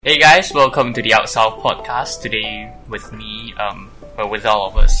Hey guys, welcome to the Out South podcast. Today with me, with all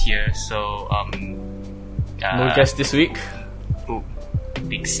of us here. So, no guest this week. Ooh,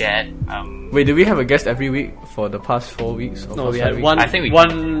 big sad. Wait, do we have a guest every week for the past 4 weeks? Or No, past we 5 had weeks? one. I think we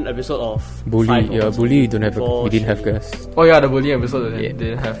one episode of Bully, five yeah, or Bully something. we didn't have guests. Oh yeah, the bullying episode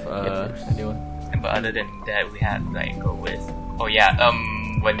didn't have anyone. But other than that, we had go with. Oh yeah,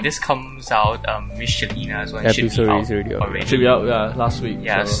 when this comes out, Miss Shalina's one should be Episode out is already out. already. Should be out last week.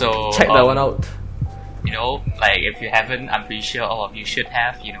 Yeah, so, check that one out. You know, if you haven't, I'm pretty sure all of you should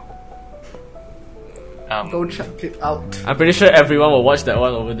have. You know. Go check it out. I'm pretty sure everyone will watch that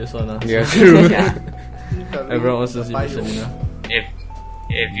one over this one. Yeah, true. Yeah. Everyone wants to see Miss Shalina.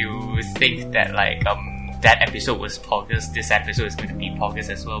 If you think that that episode was poggers, this episode is going to be poggers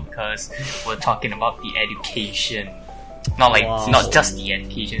as well because we're talking about the education, not just the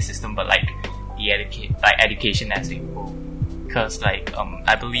education system, but the education as a whole. Because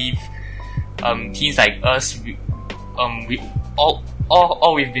I believe teens like us, we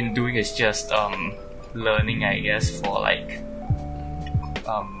all we've been doing is just learning, I guess, for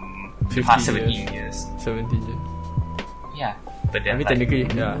the past 17 years. 17 years. Yeah, but then I mean, technically,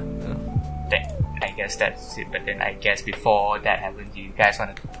 yeah. I guess that's it. But then I guess before that happened, do you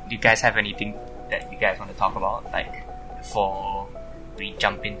guys have anything that you guys want to talk about, before we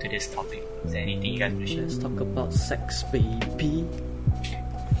jump into this topic? Is there anything you guys want to share? Let's talk about sex, baby.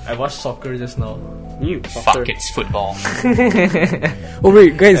 I watched soccer just now. Fuck, it's football. Oh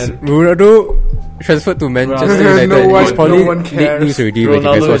wait, guys, Ronaldo transferred to Manchester United. It's probably no one late cares. news already when you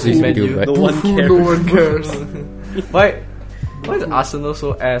Ronaldo guys watch is this in video. Man U. But No one cares. No one cares. Why is Arsenal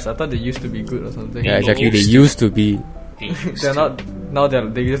so ass? I thought they used to be good or something. yeah, exactly. They used to be. They're not. Now they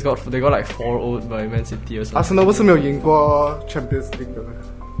got 4-0 by Man City or something. Arsenal 不是没有赢过 Champions League 的，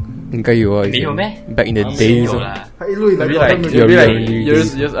应该有啊，没有咩？ back in the 没 days. 有啦。他一路以来 Maybe 都 like, 没 maybe 有 Yeah, like yeah,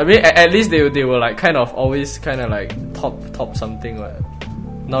 years. I mean, at least they were kind of always top something.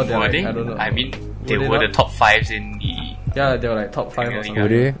 Now they're Were they? I don't know. I mean, they Were they were the not? top 5s in the. Yeah, they were top 5 or Premier something. Were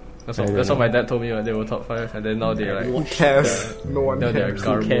they? That's what my dad told me. They were top 5, and then now they're Who cares? No one now they're cares.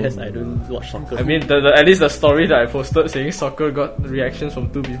 Who cares? garbage. I don't watch soccer. I mean, at least the story that I posted saying soccer got reactions from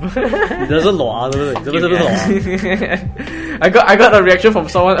 2 people. 你这是裸啊，对不对？这个是不是裸啊？ I got a reaction from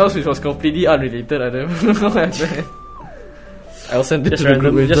someone else which was completely unrelated. I don't know what happened. I'll send it Just to the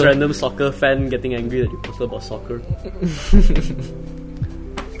group later. random soccer fan getting angry that you posted about soccer.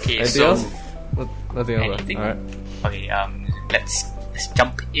 Okay, Anything so else? Nothing else. Anything? Alright. Okay, let's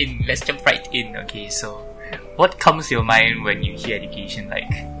jump in. Let's jump right in. Okay, so what comes to your mind when you hear education?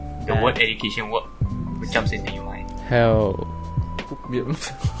 The word education, what jumps into your mind? Hell.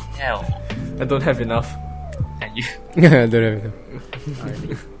 Hell, I don't have enough. and you I don't know.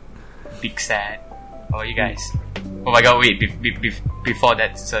 big sad. Oh, you guys. Oh my god, wait, before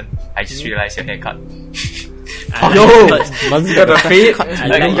that, son, I just realized your haircut. Yo, you got the fade. You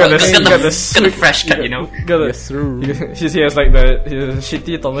got the got the fresh cut, you know. Got the, Yes, true. he has like the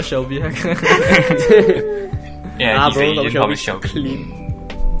shitty Thomas Shelby haircut. Yeah, he's bro, an Asian Thomas Shelby's Shelby. clean.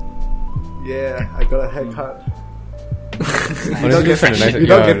 Yeah, I got a haircut. Honestly, looks kinda nice.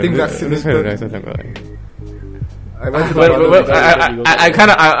 Without Yeah, getting looks kinda vaccinated. nice. I'm not gonna lie. I went to the Well, barber.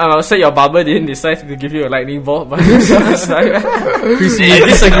 I upset your barber didn't decide to give you a lightning bolt, but I disagree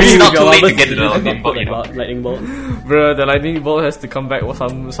It's with not your too late barber. to get the lightning bolt, you know. Lightning bolt. Bro, the lightning bolt has to come back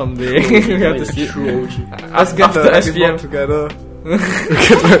someday. We have to see it. True OG. Let's get After the SPM. SPM together. Go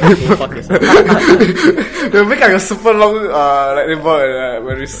fuck yourself. We'll make like a super long lightning bolt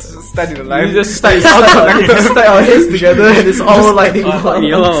when we stand in the line. We just stack our heads together and it's all lightning bolt.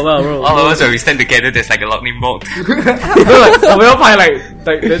 bro. All of us, when we stand together, there's like a lightning bolt. We're like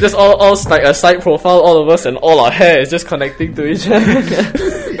they're just all like a side profile, all of us, and all our hair is just connecting to each other.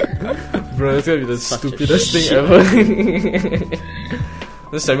 Bro, it's gonna be the stupidest thing ever.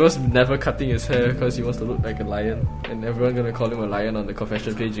 Samuel's never cutting his hair because he wants to look like a lion, and everyone gonna call him a lion on the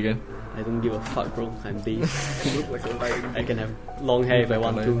confession page again. I don't give a fuck, bro. I'm Dave. You look like a lion. I can have long hair if I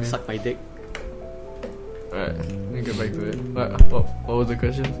want to. Lion. Suck my dick. Alright, let me get back to it. What was the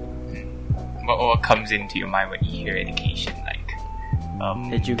question? What comes into your mind when you hear education?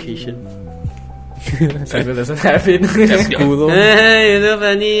 Education. Samuel doesn't have it. Cool. Hey, you know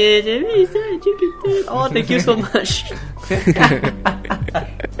funny. Jamie is so educated. Oh, thank you so much.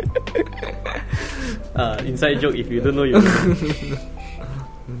 Inside joke. If you don't know, you don't know.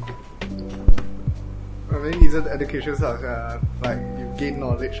 I mean, isn't education like you gain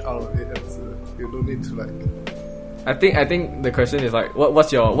knowledge out of it, and so you don't need to I think the question is like,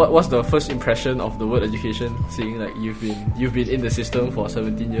 what's the first impression of the word education? Seeing like you've been in the system for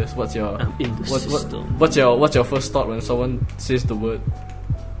 17 years. What's your I'm in the system. what's your first thought when someone says the word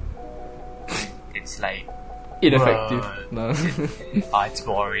it's like Ineffective. No. it's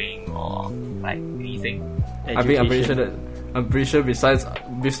boring or like anything. I'm pretty sure that. I'm pretty sure besides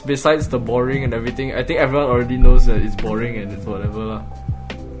the boring and everything, I think everyone already knows that it's boring and it's whatever lah.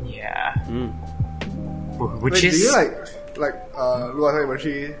 Yeah. Wait, do you like 如果我们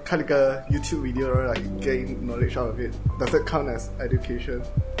去看一个 YouTube video or like gain knowledge out of it, does it count as education?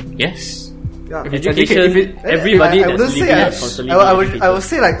 Yes. Yeah. Education, everybody I that's wouldn't say living is constantly I would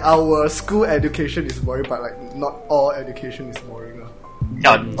say like our school education is boring, but like not all education is boring.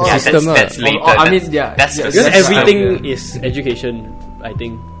 No, yeah, system that's later. I mean, yeah, that's yeah, the because that's everything is education, I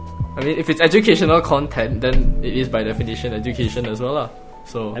think. I mean, if it's educational content, then it is by definition education as well lah.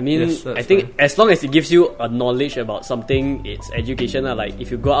 So I mean, yes, that's I think fine. as long as it gives you a knowledge about something, it's education. Like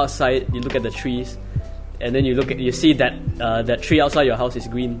if you go outside, you look at the trees, and then you see that that tree outside your house is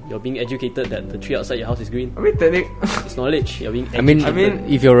green. You're being educated that the tree outside your house is green. I mean, It's knowledge. You're being I mean,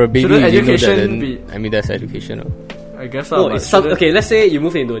 educated. if you're a baby, shouldn't you know that. education Then, I mean, that's education. I guess No, but it's some, shouldn't- okay. Let's say you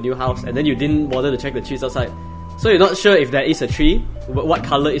move into a new house and then you didn't bother to check the trees outside, so you're not sure if there is a tree, what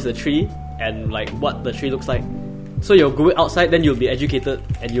color is the tree, and like what the tree looks like. So you'll go outside, then you'll be educated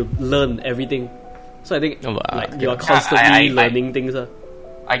and you'll learn everything. So I think like you are constantly learning things.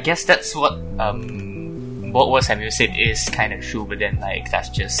 I guess that's what Samuel said is kind of true, but then like that's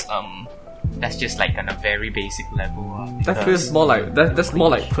just like on a very basic level. That feels more like that's more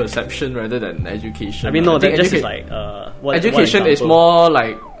like perception rather than education. I mean, no, think that just is like education is more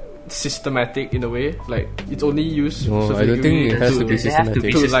like systematic in a way. Like it's only used. No, I don't think it has to be They have to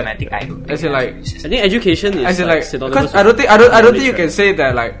be systematic. systematic. I don't think as in they have like- to be systematic. I think education is As in like, synonymous because I don't think with you can knowledge, say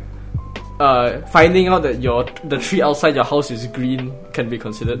that like finding out that the tree outside your house is green can be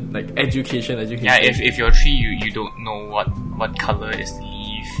considered like education. Yeah, if your tree you don't know what color is the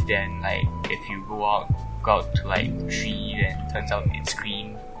leaf, then like if you go out to like the tree, then turns out it's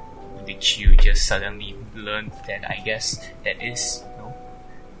green, which you just suddenly learned, then I guess that is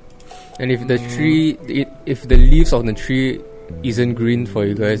And if the tree, if the leaves of the tree isn't green for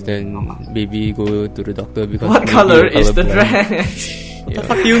you guys, then maybe go to the doctor because what maybe color you're is the colorblind. dress? What the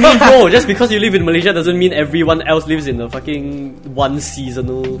fuck do you mean, bro? Just because you live in Malaysia doesn't mean everyone else lives in a fucking one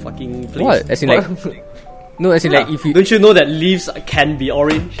seasonal fucking place. What? As in like, no, as in like if you. Don't you know that leaves can be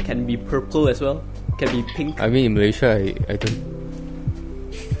orange, can be purple as well, can be pink? I mean, in Malaysia, I don't.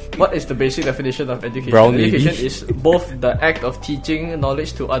 What is the basic definition of education? Brown maybe. Education is both the act of teaching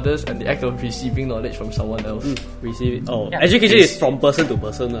knowledge to others and the act of receiving knowledge from someone else. Receive it. Oh, Yeah, education it's- is from person to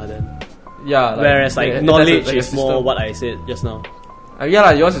person, then. Yeah. Whereas like yeah, knowledge that's a is more system. what I said just now. Yeah,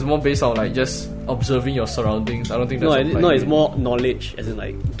 like yours is more based on like just observing your surroundings. I don't think that's No, applied it's here. more knowledge, as in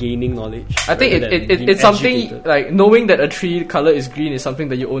like gaining knowledge. I think rather than being it's something educated. like knowing that a tree color is green is something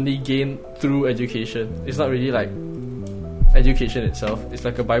that you only gain through education. It's not really like education itself. It's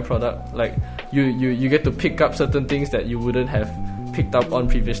like a byproduct. Like you get to pick up certain things that you wouldn't have picked up on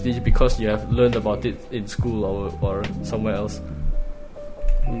previously because you have learned about it in school or somewhere else.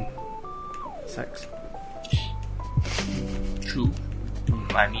 Sex. true.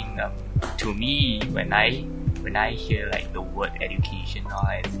 I mean, to me, when I hear like the word education, all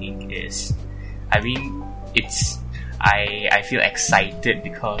I think is, I mean, it's I feel excited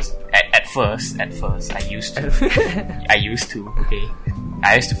because at first I used to feel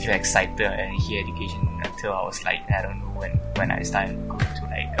excited and hear education until I was like, I don't know when I started going to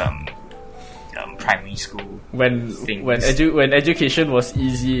like primary school. When Things. education was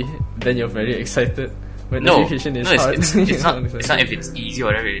easy, then you're very excited. When No, education is no, hard, it's not. excited. It's not if it's easy or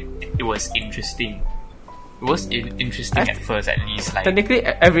whatever. It was interesting. It was interesting at first, at least. Like, Technically,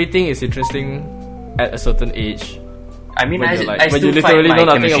 everything is interesting at a certain age. I mean, when I you're like- I when still you find literally my know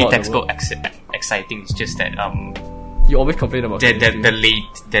nothing chemistry about the textbook exciting. It's just that You always complain about chemistry. the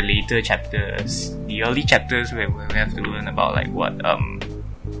later chapters, the early chapters where we have to learn about like what the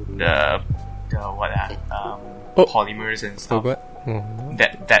polymers and stuff. Forgot. Oh.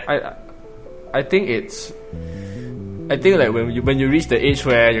 That I think like when you reach the age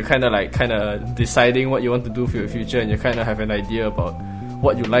where you're kind of deciding what you want to do for your future and you kind of have an idea about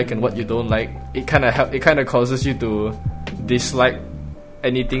what you like and what you don't like, it kind of causes you to dislike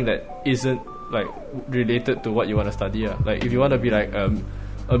anything that isn't like related to what you want to study. Like if you want to be like a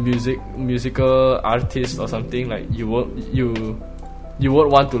musical artist or something, like you won't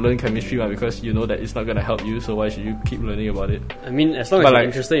want to learn chemistry because you know that it's not gonna help you. So why should you keep learning about it? I mean, as long as But you're like-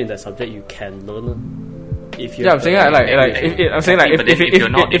 interested in that subject, you can learn. If you Yeah, I'm saying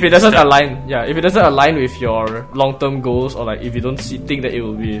if it doesn't align, if it doesn't align with your long-term goals, or like if you don't think that it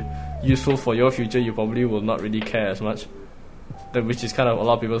will be useful for your future, you probably will not really care as much. Which is kind of a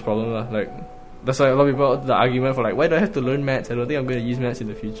lot of people's problem, lah. Like that's why a lot of people the argument for like, why do I have to learn maths? I don't think I'm going to use maths in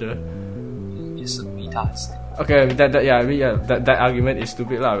the future. retarded. Okay, that argument is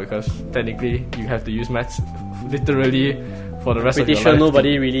stupid lah, because technically you have to use maths literally for the rest Pretty of your sure life.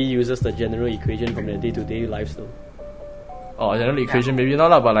 nobody really uses the general equation from their day-to-day lives though. Oh, general equation maybe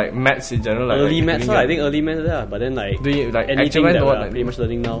not lah, but like maths in general. Like, Early maths, doing I think early maths, yeah. But then like doing like anything actual maths, that what, we're like, pretty much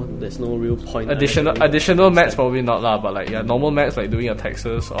learning now, there's no real point. additional maths probably not lah, but like normal maths like doing your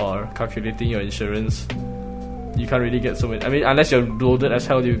taxes or calculating your insurance, you can't really get so many. I mean, unless you're loaded as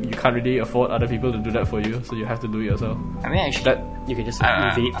hell, you can't really afford other people to do that for you, so you have to do it yourself. I mean, actually, That You can just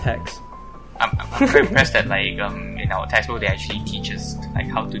evade tax. I'm very impressed that like in our textbook they actually teach us like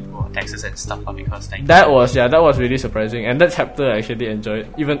how to do our taxes and stuff because like that was really surprising, and that chapter I actually enjoyed.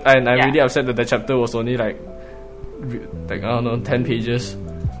 Even and I'm really upset that chapter was only like I don't know 10 pages,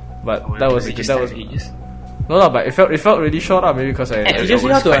 but that was pages. no lah, but it felt really short lah, maybe because It it teaches you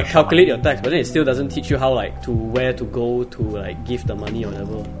how was to quite calculate short. your tax, but then it still doesn't teach you how like to where to go to like give the money or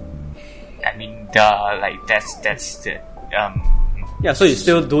whatever. I mean, that's the Yeah, so you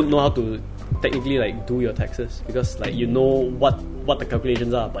still don't know how to technically like do your taxes because like you know what the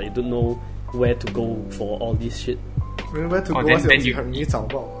calculations are, but you don't know where to go for all this shit. Remember to Oh, go then was you- 很易找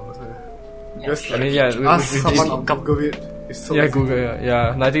到 Just I mean, yeah, ask we- someone on Google it. It's so Yeah, easy. Google.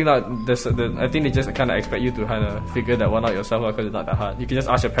 Yeah. And I think that I think they just kind of expect you to kind of figure that one out yourself because it's not that hard. You can just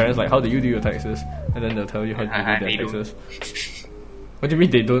ask your parents like, "How do you do your taxes?" And then they'll tell you how to do They their don't. taxes. What do you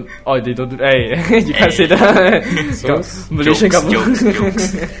mean they don't? Oh, they don't do. Hey, you can't say that. Malaysian government.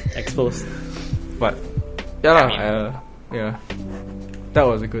 jokes. Exposed. But yeah, lah, I mean- yeah. That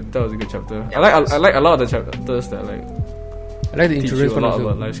was a good chapter. I like a lot of the chapters that like I like the teach insurance you a one lot also.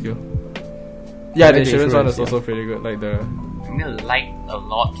 about life skill. Yeah, I the like the insurance one is insurance, also pretty good. Like the I mean, I like a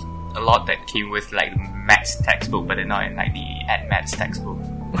lot that came with like maths textbook, but then not in like the maths textbook.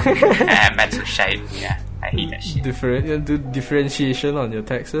 Maths was shite. Yeah, I hate that shit. differentiation on your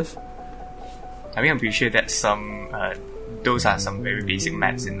taxes. I mean, I'm pretty sure that some those are some very basic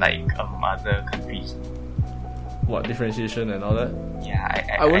maths in like other countries. What differentiation and all that? Yeah,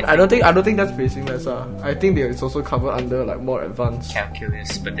 I don't think that's basic maths. I think it's also covered under like more advanced.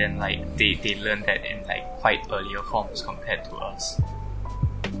 calculus, but then like they learn that in like quite earlier forms compared to us.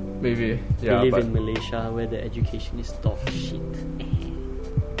 Maybe, We yeah, live but in Malaysia where the education is dog shit.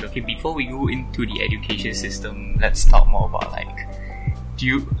 Okay, before we go into the education system, let's talk more about like, do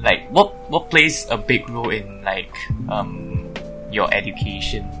you like what plays a big role in like your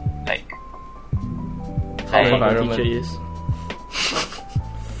education, like How hot the environment. teacher is.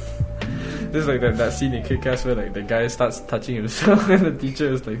 this is like that scene in Kick-Ass where like the guy starts touching himself and the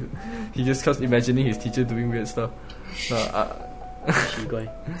teacher is like he just keeps imagining his teacher doing weird stuff. She guy.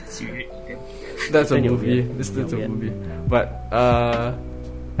 That's a Then you're movie. weird. That's You're a weird. movie. But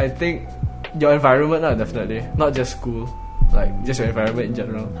I think your environment, definitely not just school, like just your environment in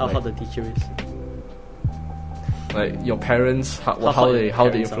general. How like, hot the teacher is. like your parents, how hot they your how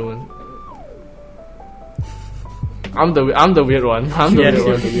they parents are. influence. I'm the weird one. I'm the Yes, weird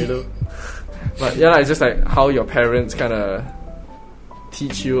you're one. the weirdo. But yeah, it's just like how your parents kind of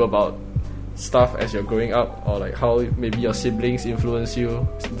teach you about stuff as you're growing up, or like how maybe your siblings influence you,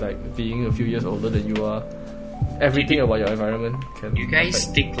 like being a few years older than you are. Everything about your environment can. You guys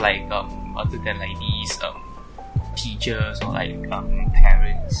affect- think like other than like these teachers or like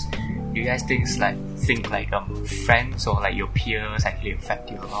parents, you guys think like friends or like your peers actually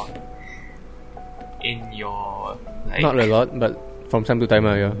affect you a lot in your like Not a lot, but from time to time,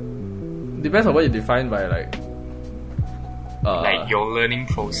 yeah. depends on what you define by like. like your learning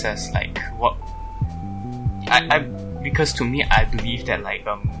process, like what I because to me I believe that like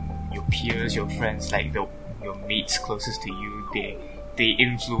your peers, your friends, like your mates closest to you, they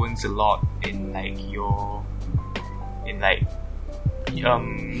influence a lot in like your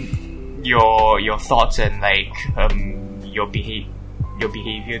thoughts and like your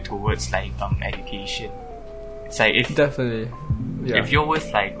behavior towards like education. It's like if Definitely. Yeah. if you're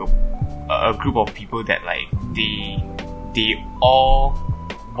with like a group of people that like they all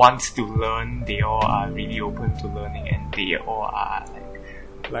want to learn, they all are really open to learning, and they all are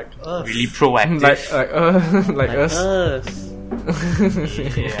Like us. really proactive. like us.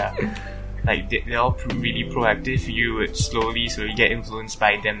 Yeah, like they're all really proactive. You would slowly get influenced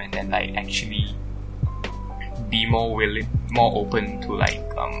by them, and then like actually be more willing, more open to like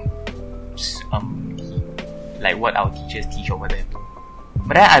like what our teachers teach or whatever.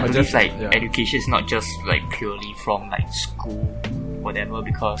 But then I Or believe just- like yeah. education is not just like purely from like school, whatever,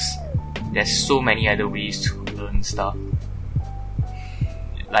 because there's so many other ways to learn stuff.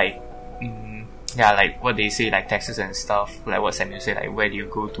 Like, yeah, like what they say, like taxes and stuff. Like what Samuel said, like where do you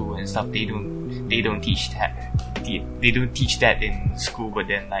go to and stuff. They don't teach that. They don't teach that in school. But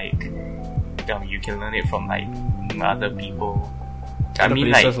then like you can learn it from like other people. I Other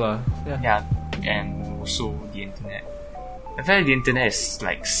mean, places like, lah. Yeah. yeah, and also the internet. I feel like the internet is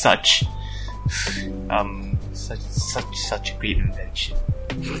like such a great invention.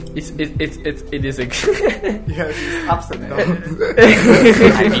 It is a Yeah, it's ups and downs.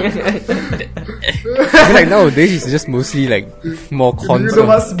 I mean, I feel like nowadays it's just mostly like more You cons. know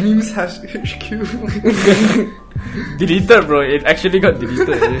what's memes HQ? deleted, bro. It actually got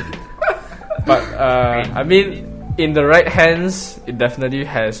deleted. But I mean, in the right hands, it definitely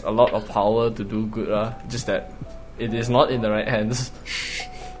has a lot of power to do good. Just that it is not in the right hands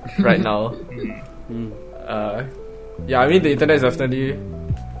right now. Yeah, I mean the internet is definitely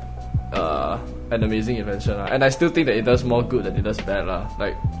an amazing invention, and I still think that it does more good than it does bad,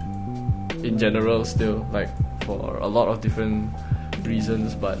 like in general, still, like for a lot of different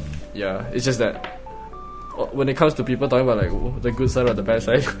reasons. But yeah, it's just that when it comes to people talking about like the good side or the bad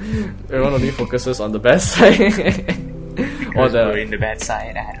side, everyone only focuses on the bad side. Or we're in the bad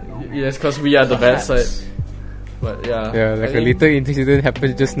side. I don't know. yes, because we are the bad side. But yeah, Yeah, like I a think- little incident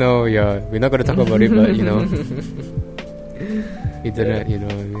happened just now. Yeah, we're not gonna talk about it, but you know, internet. You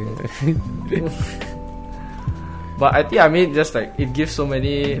know, But I mean, just like it gives so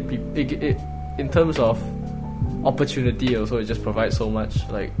many people. It in terms of opportunity, also it just provides so much,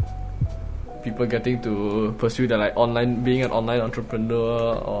 like people getting to pursue their like being an online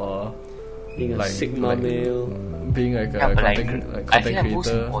entrepreneur, or Being a like- Sigma like- male. being like a Yeah, but like, content, I feel like most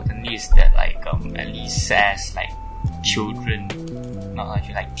creator. importantly is that like at least as like children, not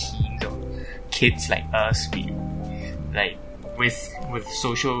actually like teens or kids like us, we like with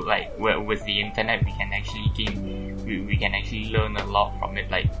social, like with the internet, we can actually we can actually learn a lot from it.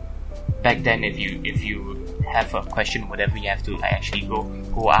 Like back then, if you have a question, whatever, you have to like actually go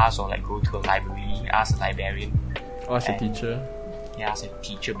ask, or like go to a library, ask a librarian, Ask a teacher. ask a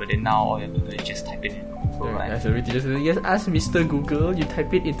teacher. But then now all you have to do is just type it in Google. Yeah, and as every teacher says, yes, ask Mr. Google. You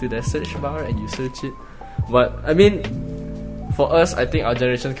type it into the search bar and you search it. But I mean, for us, I think our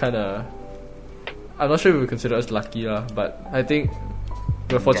generation kind of. I'm not sure if we consider us lucky, but I think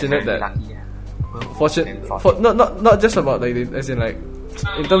we're fortunate very that. lucky, yeah. Well, Fortunate, very fortunate. not just about like as in like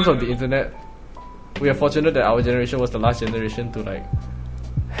in terms of the internet, we are fortunate that our generation was the last generation to like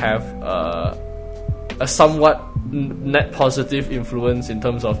have a somewhat net positive influence in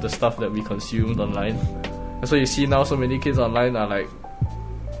terms of the stuff that we consumed online. And so you see now so many kids online are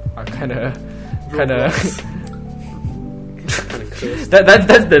kind of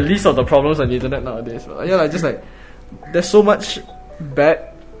that's the least of the problems on the internet nowadays. But yeah, like just like there's so much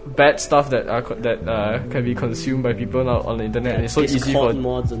bad stuff that can be consumed by people now on the internet. And it's so easy Discord for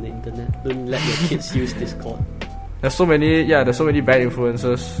mods on the internet. Don't let your kids use Discord. there's so many bad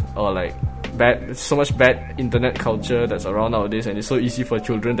influences, or like so much bad internet culture that's around nowadays, and it's so easy for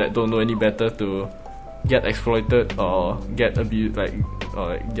children that don't know any better to get exploited or get abused,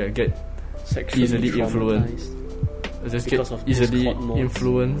 get Sexually easily influenced. traumatized. just Because get of easily Discord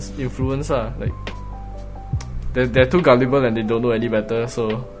mods. influence like they're too gullible and they don't know any better,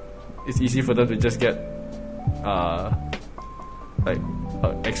 so it's easy for them to just get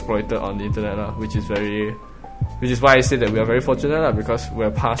exploited on the internet, which is why I say that we are very fortunate, because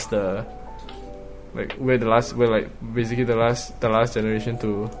we're past the we're basically the last generation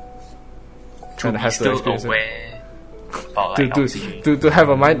to kind of have to still experience it. aware about like obviously- To have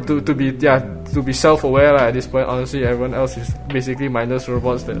a mind to be self-aware at this point. Honestly, everyone else is basically mindless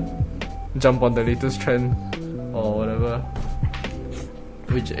robots that jump on the latest trend or whatever,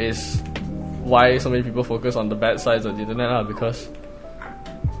 which is why so many people focus on the bad sides of the internet, because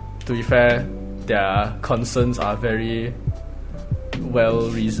to be fair, their concerns are very well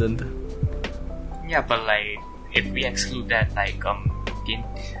reasoned. Yeah, but like if we exclude that, like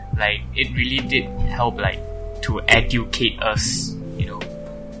it really did help like to educate us,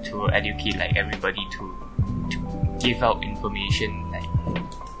 to educate like everybody to give out information. Like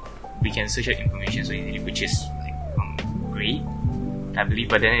we can search out information so easily, which is like great, I believe.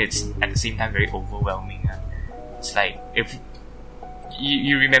 But then it's at the same time very overwhelming. It's like if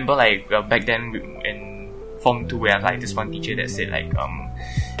you remember like back then in Form 2, we have like this one teacher that said like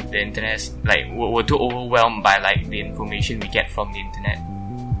the internet, like we're too overwhelmed by like the information we get from the internet.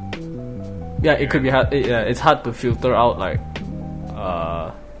 Yeah, it could be hard. It's hard to filter out like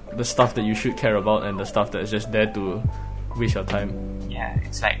the stuff that you should care about and the stuff that's just there to waste your time. Yeah,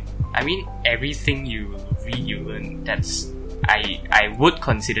 it's like, I mean, everything you read, you learn, I would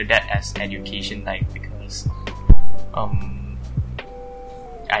consider that as education, like, because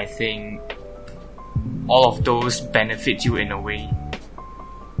I think all of those benefit you in a way.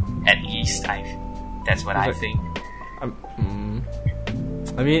 At least that's what I Like- think.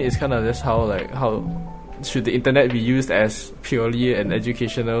 I mean, it's kind of just how should the internet be used as purely an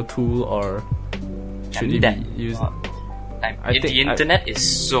educational tool, or should it be used? I think the internet is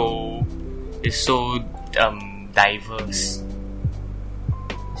so diverse.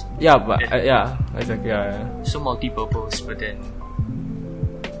 Yeah, but exactly. Yeah. So multi-purpose, but then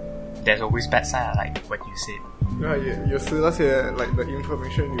there's always bad side, like what you said. 有时那些 like the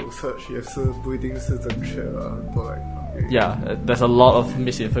information you search 也是不一定是正确的，很多 like Yeah, there's a lot of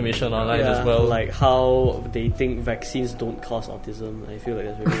misinformation online as well. Like how they think vaccines don't cause autism. I feel like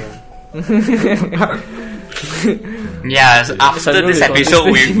that's really wrong. Yeah, so after this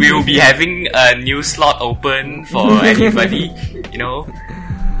episode, we will be having a new slot open for anybody, you know.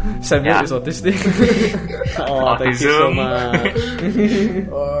 Samuel is autistic. Oh, thank you so Autism. much.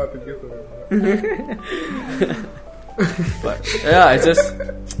 oh, thank you so much. But yeah, it's just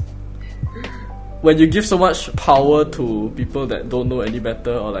when you give so much power to people that don't know any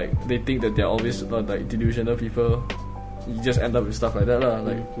better, or like they think that they're always like delusional people, you just end up with stuff like that,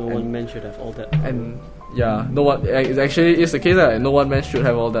 like No one man should have all that. and yeah, no one. It actually is the case that no one man should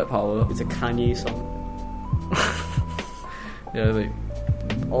have all that power. It's a Kanye song. Yeah, like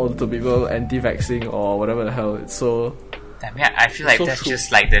all the people anti-vaccine or whatever the hell. It's so. I mean, I feel like So that's true.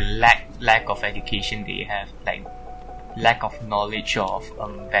 just like the lack of education they have, like lack of knowledge of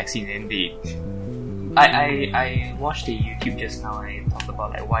vaccine. And I watched a YouTube just now. And I talked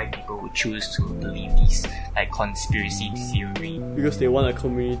about like why people would choose to believe these like conspiracy theory. Because they want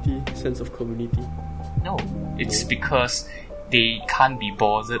a sense of community. No, it's because they can't be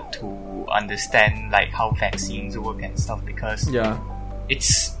bothered to understand like how vaccines work and stuff, because Yeah.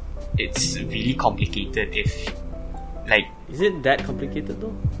 it's really complicated. If like Is it that complicated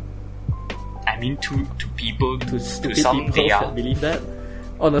though? I mean to people To stupid some people they are. that believe that?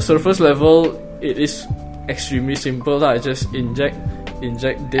 On a surface level, it is extremely simple. Just inject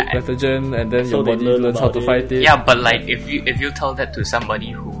dead pathogen, and then So your they body learn learns how about to it. fight it. Yeah, but like if you tell that to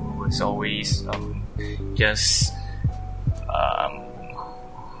somebody who was always just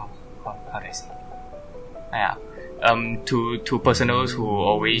how do I say? Yeah. To personals who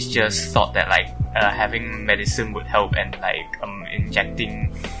always just thought that like having medicine would help, and like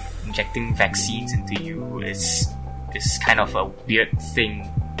injecting vaccines into you is kind of a weird thing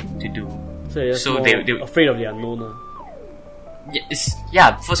to do. So they're So more they- afraid of the unknown.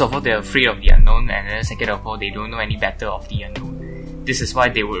 First of all, they're afraid of the unknown, and then second of all, they don't know any better of the unknown. This is why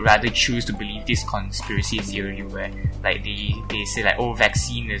they would rather choose to believe this conspiracy theory where like they say like, oh,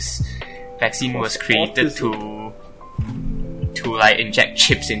 vaccine was created to like inject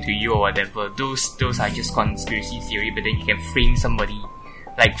chips into you or whatever. Those are just conspiracy theory, but then you can frame somebody.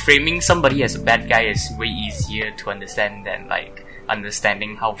 Like framing somebody as a bad guy is way easier to understand than like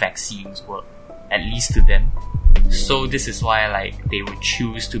understanding how vaccines work, at least to them. So this is why like they would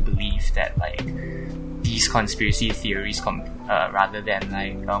choose to believe that like these conspiracy theories rather than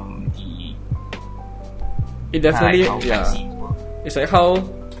like It definitely, how yeah. vaccines work. It's like how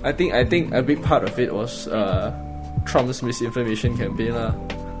I think a big part of it was Trump's misinformation campaign,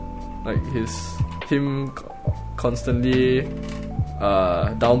 like him constantly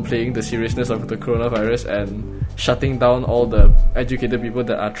downplaying the seriousness of the coronavirus and shutting down all the educated people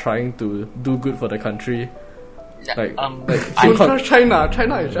that are trying to do good for the country. Like, Don't trust China.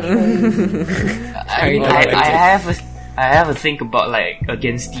 China is just wrong. I have a think about like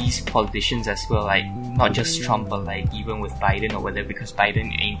against these politicians as well, like not just Trump but like even with Biden or whatever, because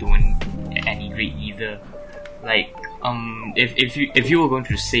Biden ain't doing any great either. Like if you were going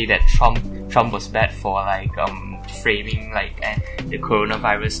to say that Trump was bad for like framing like the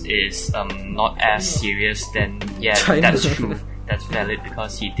coronavirus is not as serious, then yeah, China. that's true, that's valid,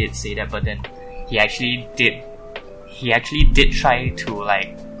 because he did say that, but then he actually did try to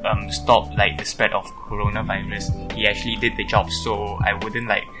like stop like the spread of coronavirus. He actually did the job, so I wouldn't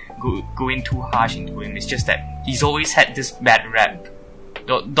like go in too harsh into him. It's just that he's always had this bad rap.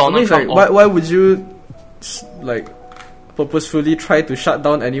 Donald Trump. why would you like purposefully try to shut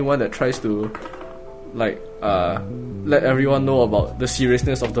down anyone that tries to like let everyone know about the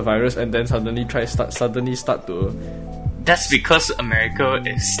seriousness of the virus, and then suddenly start to That's because America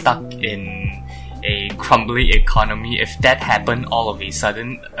is stuck in a crumbling economy. If that happened all of a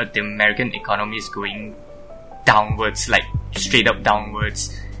sudden, the American economy is going downwards, like straight up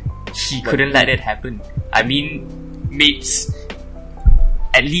downwards. He couldn't let it happen. I mean,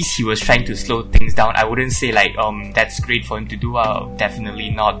 at least he was trying to slow things down. I wouldn't say like that's great for him to do.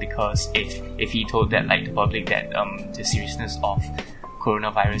 Definitely not, because if he told that like the public that the seriousness of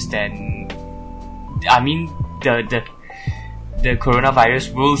coronavirus, then I mean the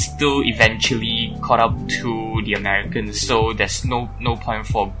coronavirus will still eventually caught up to to the Americans, so there's no point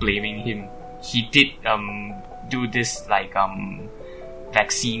for blaming him. He did do this like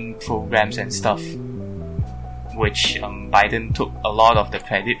vaccine programs and stuff, which Biden took a lot of the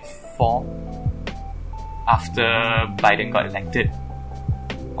credit for after Biden got elected.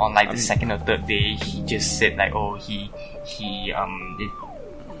 On like the second or third day, he just said like, oh, he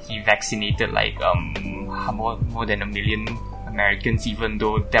vaccinated like more than 1 million Americans, even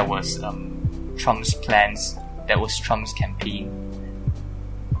though that was Trump's plans, that was Trump's campaign.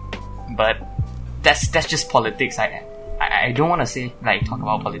 But that's just politics. I don't want to say like talk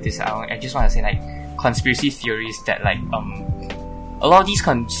about politics. I just want to say like conspiracy theories that like a lot of these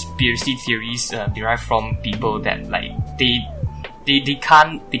conspiracy theories derive from people that like they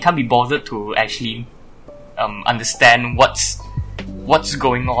can't be bothered to actually understand what's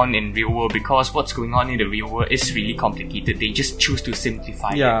going on in real world, because what's going on in the real world is really complicated. They just choose to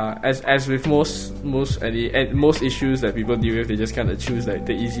simplify it. As with most issues that people deal with, they just kind of choose like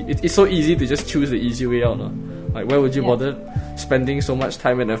the easy. It's so easy to just choose the easy way out. No? Like, why would you bother spending so much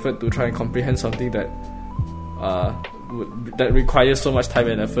time and effort to try and comprehend something that that requires so much time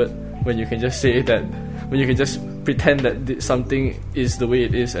and effort, when you can just say that, when you can just pretend that something is the way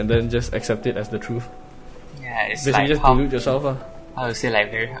it is and then just accept it as the truth. Yeah, it's basically like just delude yourself. I would say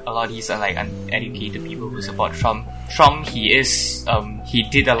like a lot of these are like uneducated people who support Trump. Trump, he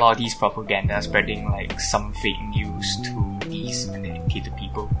did a lot of these propaganda, spreading like some fake news to these uneducated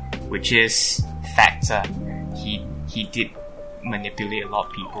people, which is facts. He did manipulate a lot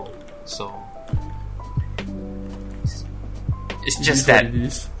of people. So it's just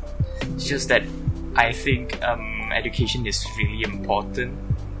that I think education is really important.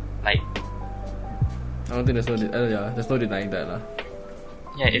 Like, I don't think there's no denying that.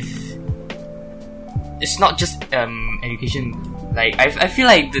 Yeah, if it's not just education, like I feel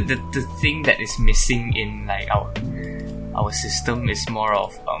like the thing that is missing in like our system is more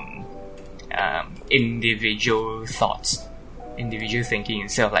of individual thoughts, individual thinking,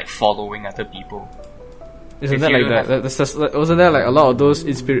 instead of like following other people. Isn't that like that? Wasn't there like a lot of those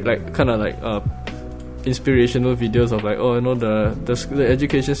inspirational videos of like, oh, you know, the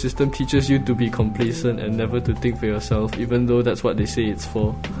education system teaches you to be complacent and never to think for yourself, even though that's what they say it's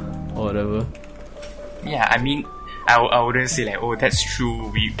for, or whatever. Yeah, I mean, I wouldn't say like, oh, that's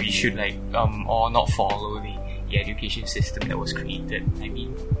true. We should like or not follow the education system that was created. I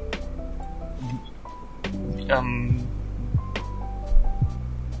mean,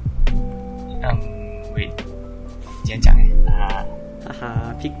 wait， 怎样讲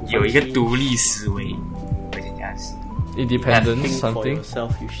有一个独立思维，我想讲是 independent Think for something.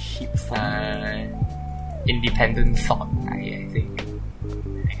 yourself, you sheep farm. Independent thought. I think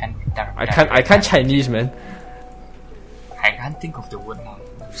I can't Chinese, man. I can't think of the word now.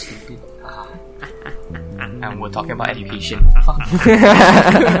 I'm stupid. And we're talking about education.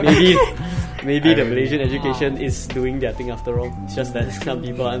 Maybe the Malaysian education is doing their thing after all. It's just that some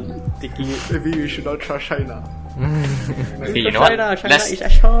people aren't taking it. Maybe you should not trust China. Okay, you know what? China is a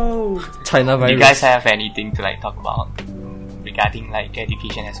show. China virus. Do you guys have anything to like talk about regarding like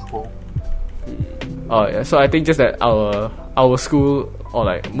education as a whole? Oh yeah, so I think just that our school, or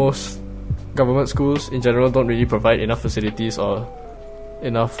like most government schools in general, don't really provide enough facilities or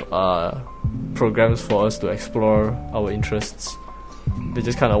enough programs for us to explore our interests. They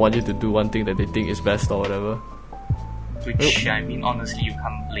just kind of want you to do one thing that they think is best or whatever. Which, I mean, honestly, you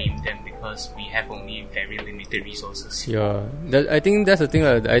can't blame them because we have only very limited resources. Yeah, I think that's the thing.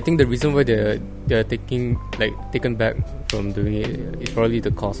 I think the reason why they're taken back from doing it is probably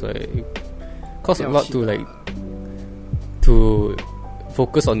the cost. Right? It costs a lot to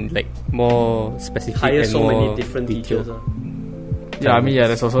focus on like more specific Hire and so more many different detailed. teachers. Yeah, I mean, yeah,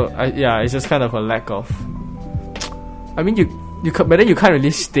 there's also it's just kind of a lack of. I mean, but then you can't really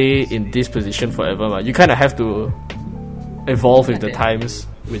stay in this position forever, man. You kind of have to evolve with the times,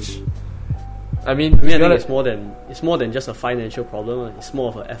 which I think it's more than just a financial problem. It's more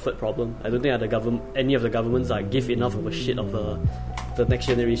of an effort problem. I don't think any of the governments give enough of a shit of the next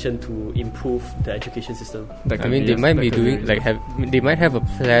generation to improve the education system. I mean, they might be doing they might have a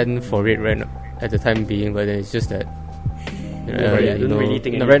plan for it right now, at the time being, but then it's just that really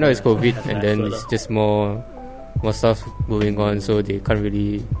think right now it's COVID, and then it's just more stuff going on, so they can't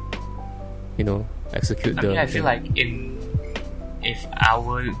really execute I feel like if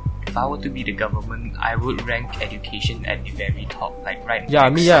I were to be the government, I would rank education at the very top, like right yeah,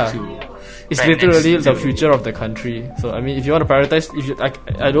 next it's right literally next the to- future of the country. So I mean, if you want to prioritize,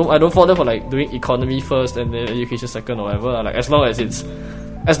 I don't fault them for like doing economy first and then education second or whatever. Like as long as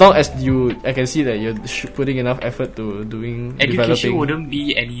I can see that you're putting enough effort to doing Education developing. wouldn't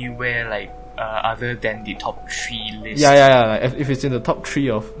be anywhere like other than the top 3 list. Yeah. Like, if it's in the top 3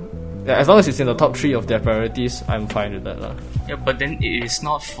 of, as long as it's in the top 3 of their priorities, I'm fine with that lah. Yeah, but then it is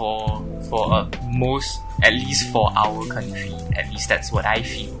not for most, at least for our country. At least that's what I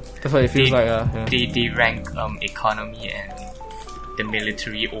feel. That's what it feels like. Yeah. They rank economy and the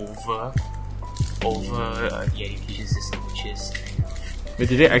military over the education system, which is But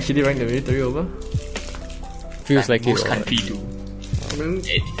did they actually rank the military over? Feels like most it. countries do. I mean,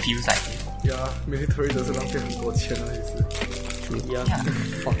 It feels like it. yeah, military 都是浪费很多钱啊，也是。 Yeah.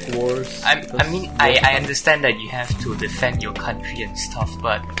 Fuck wars. I mean, I understand that you have to defend your country and stuff,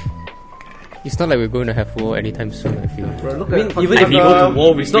 but It's not like we're going to have war anytime soon, I feel. Bro, look I mean, at even if we go to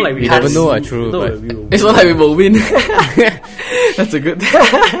war, it's not like we You have never know, true, No, but we will. It's not like we will win. That's a good.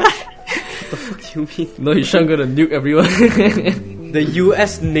 What do you mean? No, Hisham gonna nuke everyone. The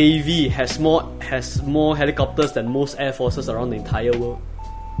US Navy has more helicopters than most air forces around the entire world.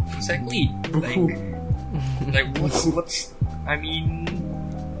 exactly. Like what's I mean,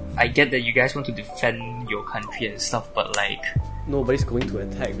 I get that you guys want to defend your country and stuff, but like Nobody's going to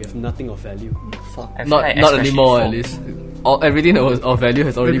attack. We have nothing of value. Fuck. I feel like not especially anymore. for- At least, everything that was of value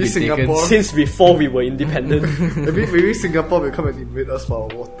has already Maybe been taken. Singapore. Since before we were independent. maybe Singapore will come and invade us for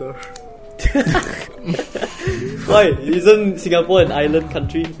our water. Why? Isn't Singapore an island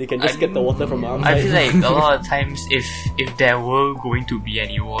country? They can just get the water from our I side. feel like a lot of times, if there were going to be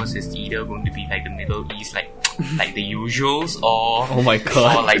any wars, it's either going to be like the Middle East, like the usuals, or Oh my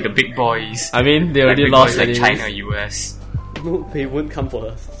god. or like the big boys, I mean, they like already big lost boys like anyways. China, US. No, they won't come for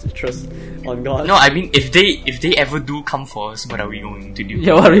us. Trust on God. No, I mean if they ever do come for us, what are we going to do?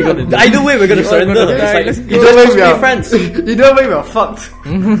 Yeah, what are we gonna do? Either way, we're gonna surrender. Yeah, It's like, either way let's we play are friends. Either way we are fucked.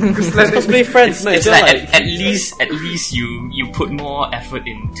 Let's play friends. It's man. like at least you put more effort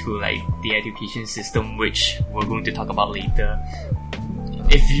into like the education system, which we're going to talk about later.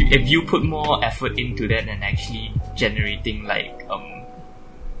 If you put more effort into that and actually generating like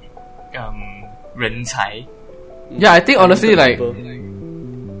人才. Yeah, I think honestly, like, People.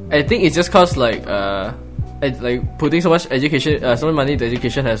 I think it's just cause like putting so much education, so much money into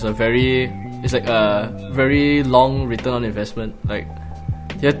education it's like a very long return on investment. Like,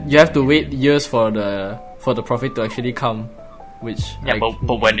 you have to wait years for the profit to actually come, which Yeah, like,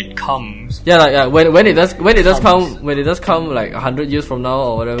 but when it comes, when it does come like 100 years from now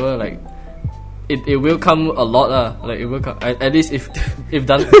or whatever, like it will come a lot like it will come at least if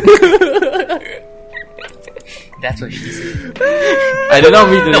done. that's what she said. I don't know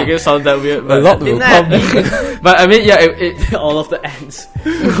mean to make it sound that weird, but A lot will come. but I mean, yeah, it All of the ants.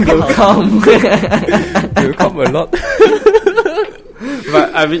 will come. It will come a lot.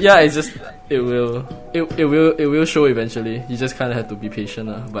 But I mean, yeah, it's just it will show eventually. You just kind of have to be patient,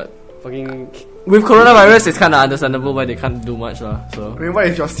 but Fucking. with coronavirus, it's kind of understandable why they can't do much, so. I mean, what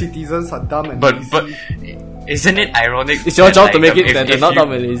if your citizens are dumb and But lazy? isn't it ironic? It's your that, job to like, make it that they're not you-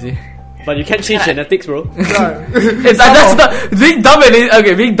 dumb and lazy. But you can't change genetics, bro. Yeah. That's not being dumb and lazy.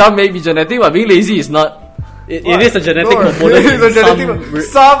 Okay, being dumb may be genetic, but being lazy is not. It is a genetic No, component. it's a in genetic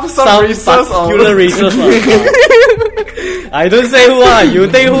some some races particular or races. I don't say who you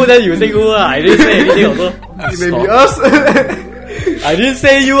think who, then you think who. I didn't say anything also. maybe us. I didn't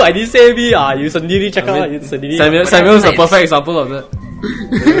say you, I didn't say me. You suddenly check out. You suddenly. Samuel is a perfect example of that.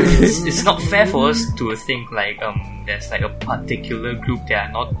 It's not fair for us to think like there's like a particular group that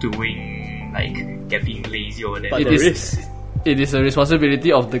are not doing like they're being lazy or whatever. But It there is- is. It is a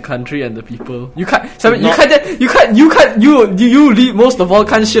responsibility of the country and the people. You can't. You lead most of all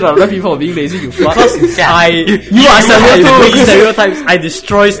can't shit on other people for being lazy. You fuck. You are Samuel break too. stereotypes. I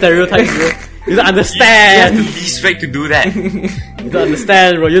destroy stereotypes, bro. You don't You have understand. to least right to do that. You don't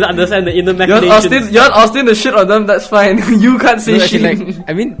understand, bro. You don't understand the inner You want machinations. Austin to shit on them, that's fine. You can't say No, shit. actually, like,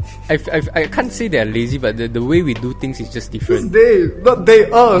 I mean, I can't say they're lazy, but the way we do things is just different. They, not they,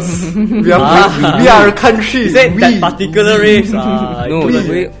 us. We are a country. You said we. that particular race. No,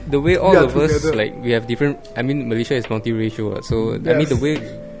 the way all are of us together. like we have different. I mean, Malaysia is multiracial, so I mean Yes.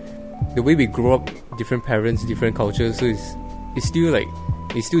 the way we grow up, different parents, different cultures. So it's still like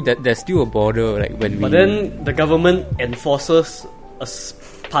there's still a border like when we. But then the government enforces a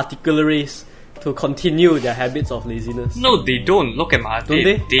particular race to continue their habits of laziness. No, they don't. Look at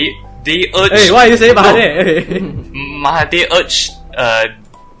Mahathir. Don't They urge. Hey, why are you saying Mahathir? Hey. Mahathir urged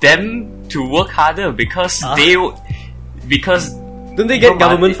them to work harder because Don't they get No,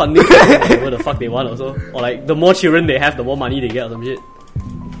 government Mahathir- funding for whatever the fuck they want also? Or like the more children they have, the more money they get or some shit.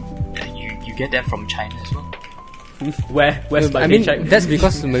 you get that from China as well. Where's my I mean, paycheck? that's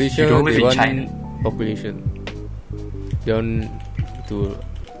because Malaysia You don't live they in want China. population. They want to.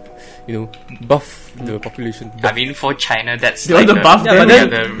 buff the population. I mean, for China, that's You want like to buff Yeah, but them?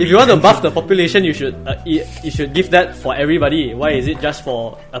 then if you want to buff the population, you should give that for everybody. Why is it just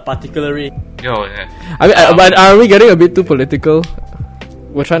for a particular race? No, I mean, but are we getting a bit too political?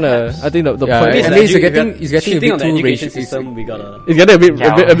 We're trying to. I think the Yeah, point I is mean, If it's getting you're a cheating bit on the too education racial. system. We gotta. it's getting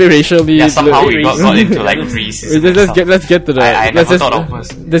a bit racially. yeah, somehow we race. got into like racism. Let's get to the. I let's never thought of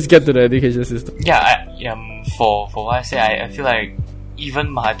us. let's get to the education system. Yeah, for what I say, I feel like even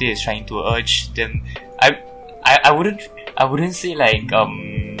Mahathir is trying to urge them. I wouldn't say like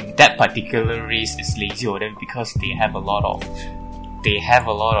that particular race is lazy or them, because they have a lot of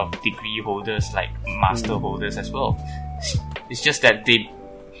degree holders, like master holders as well. It's just that the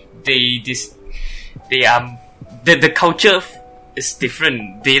culture is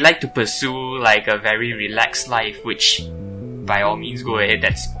different. They like to pursue like a very relaxed life, which by all means go ahead.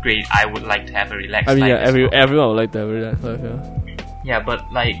 That's great. I would like to have a relaxed I mean, life. yeah, as well. everyone would like to have that life. Yeah. Yeah,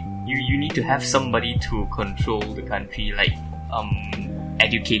 but like you need to have somebody to control the country, like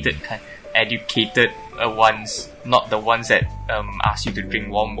educated ones, not the ones that ask you to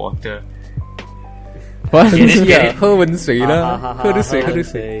drink warm water. What? Get it? 喝温水啦，喝的水，喝温水。喝的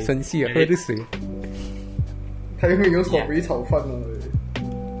水，生气啊，喝的水。他会用strawberry 炒饭了。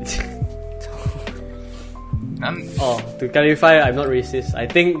 To clarify, I'm not racist. I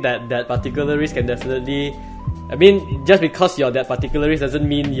think that particular race can definitely. I mean, just because you're that particular race doesn't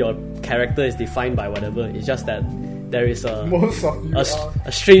mean your character is defined by whatever. It's just that there is Most of you are.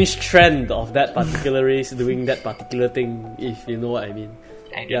 a strange trend of that particular race doing that particular thing. If you know what I mean.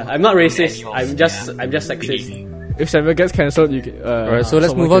 Yeah, I'm not racist. I'm just sexist. If Samuel gets cancelled, you can. Alright, so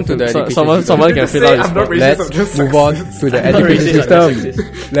let's someone move on can to the fill- education someone system. can fill out his I'm not spot. racist, Let's I'm just move on to the I'm not education racist, I'm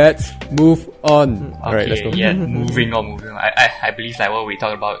system. just Let's move on. Alright, let's Okay, go. yeah, moving on. I believe like what we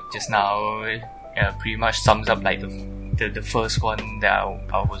talked about just now pretty much sums up like the first one that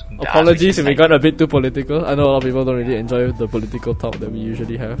I was going to ask, Apologies which is, if we like, got a bit too political. I know a lot of people don't really enjoy the political talk that we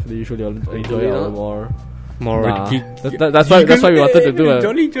usually have. They usually enjoy we our not? more. More Nah. geek. That's why we wanted to do a.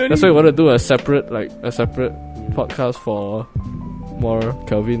 Jolly. That's why we wanted to do a separate podcast for more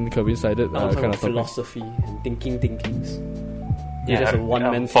Kelvin sided I want to talk kind about of topic. philosophy and thinkings. You're yeah, just a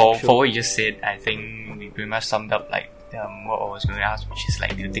one-man for show. what you just said, I think we pretty much summed up like what I was going to ask, which is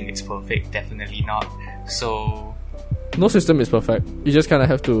like, do you think it's perfect? Definitely not. So No system is perfect. You just kind of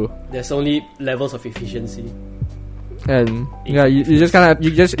have to, There's only levels of efficiency. and yeah, you just kind of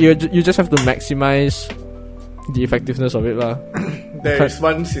you just have to maximize the effectiveness of it, lah. There is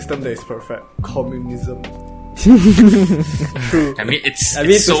one system that is perfect: communism. True. I mean, it's I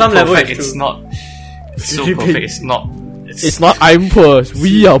mean, it's to so some level perfect. it's It's true. not. It's so GDP. perfect. It's not. It's not I'm poor.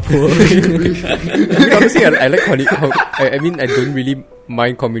 We are poor. Honestly, I like I mean, I don't really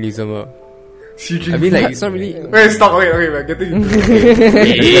mind communism. I mean, like, it's not really. Wait, stop. Okay, we're getting into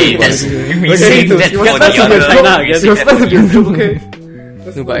Hey, that's we say into- that you for want the to other. China we again. say You're that supposed to be a joke, okay?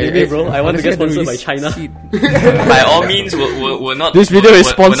 No, but Maybe, bro. I want to get honestly, sponsored by don't China. really see by all means, we're not. This video is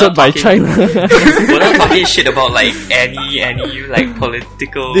we're sponsored not by talking- China. We're not talking shit about like any like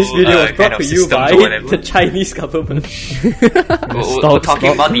political. This video was kind brought of to you systems by or whatever. the Chinese government. We're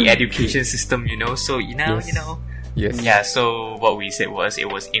talking about the education system, you know. So you know. Yes. Yeah. So what we said was it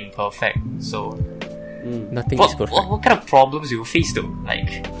was imperfect. So Nothing is what perfect. what kind of problems you face though?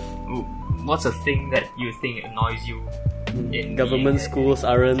 Like, what's a thing that you think annoys you? In Government the- schools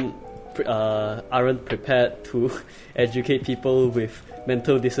aren't prepared to educate people with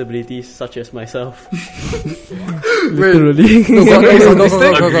mental disabilities such as myself. Literally. No,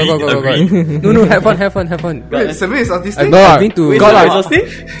 go. Agreed. No, have fun. Wait, Samuel is autistic? No, I've been to. Wait, God, Samuel is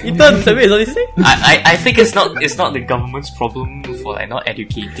autistic? Ethan, Samuel is autistic? I think it's not the government's problem for like not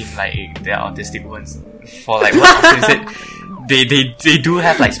educating like the autistic ones. For like what is it? They do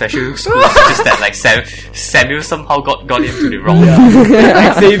have like special schools, just that like Samuel somehow got into the wrong.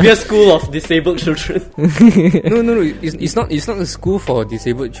 Xavier School of Disabled Children. No. It's not a school for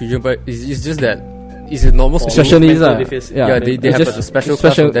disabled children, but it's just that it's a normal school. Special needs, mental lah. deficit. Yeah, they It's have just a special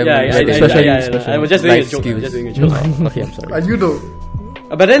class for them. Yeah, where they special like needs, yeah. special I was just doing a life joke. I was just doing a skills. joke. Okay, I'm sorry. Are you though?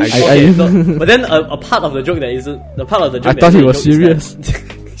 But then, I- but then a part of the joke that isn't the part of the joke. I that thought he isn't a was joke is serious.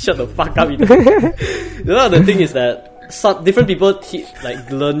 that- Shut the fuck up! The thing is that some different people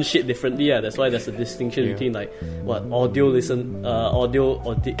learn shit differently. Yeah, that's why there's a distinction between like what auditory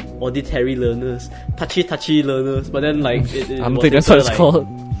learners, touchy learners. But then like it I don't was think that's what it's later,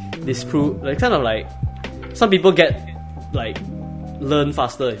 called. Disprove like kind of like some people get like learn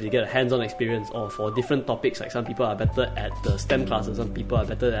faster if you get a hands-on experience, or for different topics. Like some people are better at the STEM classes, some people are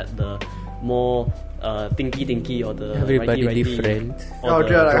better at the more thinky or the Everybody righty, different. or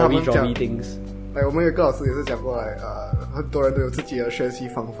the Yeah, like drawy how much things. 我们有一个老师也是讲过来，很多人都有自己的学习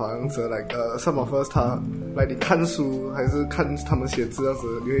方法，这样子some of us 你看书还是看他们写字这样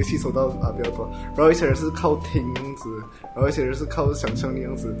子，你会吸收到比较多。然后一些人是靠听这样子，然后一些人是靠想象力这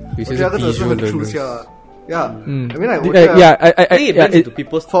样子。我觉得这个真的是很出下。Yeah, I mean like, I think it depends to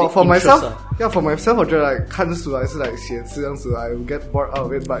people's for myself. interests. Yeah, for myself, 我觉得看书还是写字这样子 I will get bored out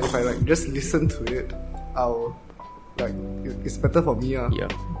of it. But if I just listen to it, I'll it's better for me. Yeah.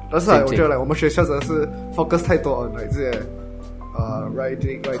 但是我觉得我们学校真的是 focus 太多 on 这些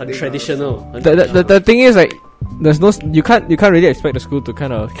writing. 很 traditional. The thing is you can't really expect the school to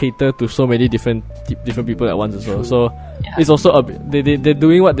kind of cater to so many different people at once as well. So it's also a bit, they're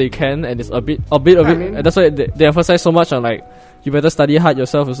doing what they can, and it's a bit. And that's why they emphasize so much on you better study hard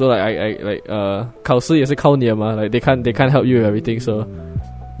yourself. Also I 考试也是靠你嘛. They can't help you with everything. So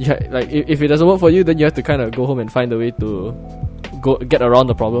if it doesn't work for you, then you have to kind of go home and find a way to get around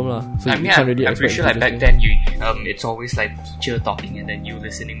the problem lah. So I'm pretty sure back then it's always teacher talking and then you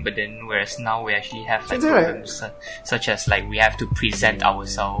listening, but then whereas now we actually have problems such as we have to present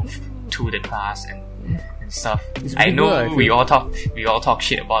ourselves to the class and stuff. I know we all talk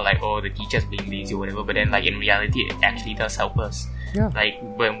shit about the teachers being lazy or whatever, but then in reality it actually does help us. Yeah.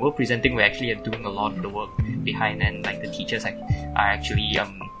 When we're presenting, we're actually doing a lot of the work behind, and the teachers are actually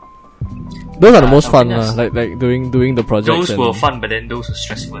those are the most fun, doing the projects. Those were fun, but then those were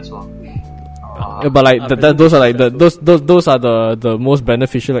stressful as well. But those are those are the most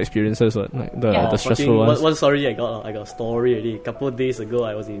beneficial experiences, the stressful ones. One story I got a story already. A couple of days ago,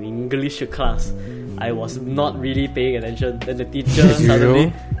 I was in English class. I was not really paying attention. Then the teacher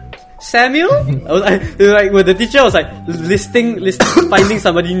suddenly, Samuel? When the teacher was listing, finding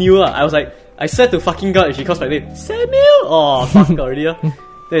somebody new. I was I swear to fucking God if she calls my name, Samuel. Oh fuck already.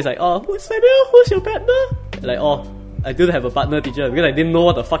 Then it's who's Samuel? Who's your partner? I don't have a partner, teacher, because I didn't know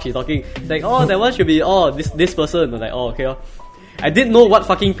what the fuck she's talking. It's that one should be this person. I'm okay. I didn't know what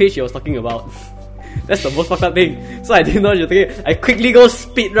fucking page she was talking about. That's the most fucked up thing. So I didn't know what she was talking. I quickly go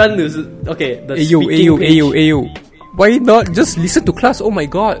speed run to the speaking page. Ayo. Why not just listen to class? Oh my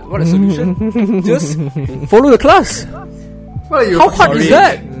god, what a solution. Just follow the class. How hard is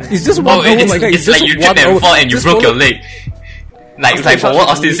that? It's just 1 hour. Oh my god, it's just you tripped and fall and you broke your leg. For what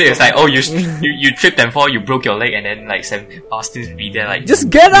Austin said, it's you tripped and fall, you broke your leg, and then Austin's be there just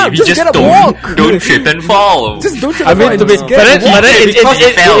get up, just get up, walk. Don't trip and fall. Just don't trip and fall. It's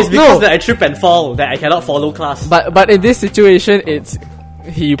because that I trip and fall that I cannot follow class. But in this situation,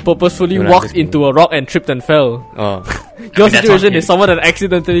 he purposefully walked into a rock and tripped and fell. Your situation is someone that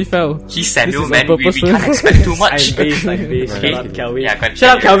accidentally fell. He's Samuel, man. We can't expect too much. I'm based. Shut up, Kelvin.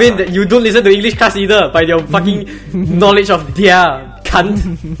 Shut up, Kelvin. You don't listen to English class either by your fucking knowledge of their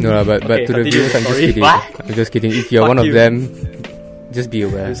cunt. No, but to the viewers, I'm just kidding. I'm just kidding. If you're one of them, just be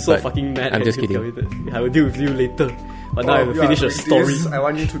aware. I'm so fucking mad. I'm just kidding. I will deal with you later. But now I will finish the story. I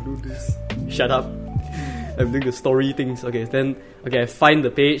want you to do this. Shut up. I'm doing the story things. I find the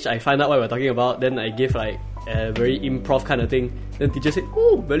page, I find out what we're talking about, then I give a very improv kind of thing. Then teacher said,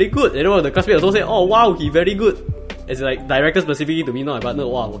 oh, very good. And then the classmates also said, oh wow, he very good. It's directed specifically to me, not my partner.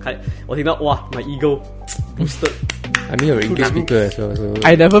 Wow, my ego boosted. I mean, you're an English speaker as well, so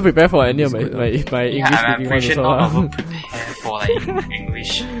I never prepare for any of my English speaking ones. I'm pretty sure none of them prepare for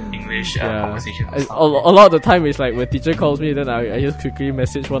English conversations. A lot of the time it's when teacher calls me, then I just quickly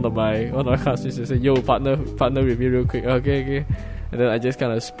message one of my classmates and say, yo, partner with me real quick. Okay. And then I just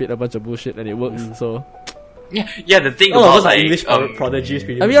kind of spit a bunch of bullshit and it works. So yeah, the thing all about of us are English prodigies.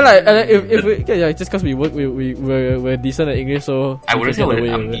 I mean, if we, just because we work, we're decent at English, so I wouldn't say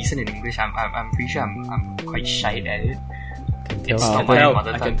I'm decent in English. I'm pretty sure I'm quite shy at it. It's not my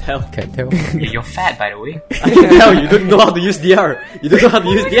mother tongue. I can tell. You're fat, by the way. I can tell. You don't know how to use DR.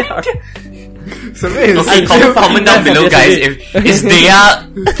 So comment down below, guys. If is they are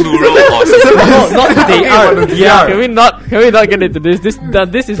plural or no, not they are. DR. Can we not get into this? This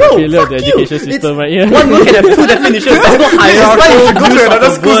is a failure of the education system right here. One word can have two definitions. There's no hierarchy. Go to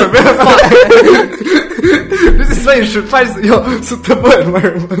another school. This is why you should find your suitable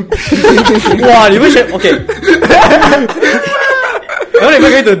environment. Wow, you wish okay. I'm not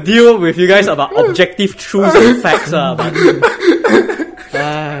even going to deal with you guys about objective truths and facts. I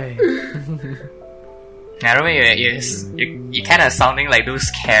don't know, you're kind of sounding like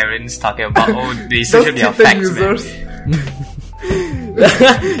those Karens talking about, they should be our facts, man.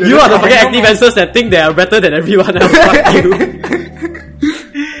 You are the fucking active answers that think they are better than everyone else. Fuck you.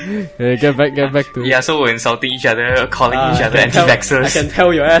 Get back to yeah, so we're insulting each other, calling each other anti-vaxxers. I can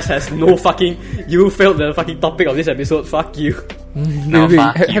tell your ass has no fucking... You failed the fucking topic of this episode. Fuck you.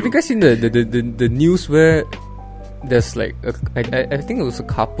 Have you guys seen the news where there's like I think it was a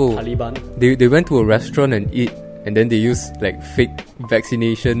couple. Taliban. They went to a restaurant and eat, and then they used like fake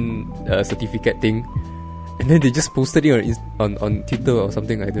vaccination certificate thing, and then they just posted it on Twitter or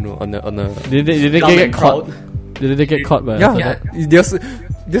something. I don't know on a. Did they get caught? Did they get caught by? Yeah. Just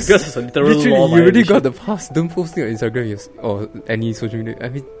Because it's a literal literally, law you already violation. got the pass. Don't post it on Instagram or any social media. I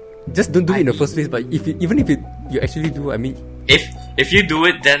mean, just don't do it in the first place. But even if you actually do, I mean, If you do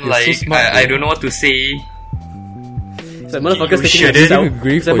it, then You're like so smart, I bro. don't know what to say. So motherfuckers You taking shouldn't.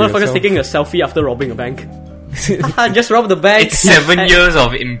 Grieve so for motherfuckers yourself. taking a selfie after robbing a bank. Just rob the bank. It's 7 years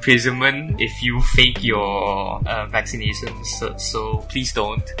of imprisonment if you fake your vaccination cert, so please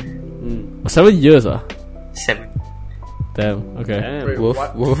don't. 7 years, 7. Damn. Okay. Damn. Wait, woof,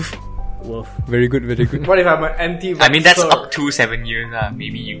 what? woof. Wolf. Very good, very good. What if I'm an anti-vaxxer? I mean, that's up to 7 years.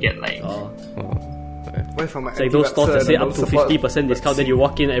 Maybe you get like. Oh. What if I'm an It's like those stores that anti-vaxxer say and I up to don't support 50% discount, then you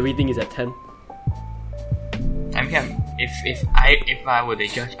walk in, everything is at 10. I mean, if I were the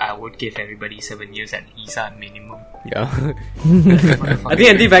judge, I would give everybody 7 years at least minimum. Yeah. I think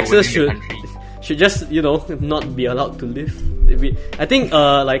anti-vaxxers Within the country. should just, not be allowed to live. I think,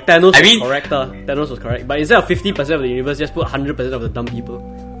 like, Thanos I mean- was correct. Thanos was correct. But instead of 50% of the universe, just put 100% of the dumb people.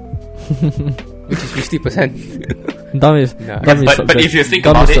 Which is 50%. Dumb is. Nah. Dumb is But if you think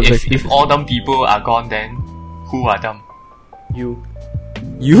dumb about is it, subjective. if all dumb people are gone, then who are dumb? You.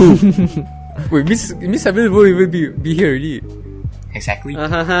 You. Wait, Miss Samuel won't even be here already. Exactly. You Bruh,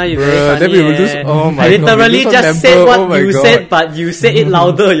 very then funny, we will lose- eh? oh my I God, literally we lose just our said member, what oh my you God. said, but you said it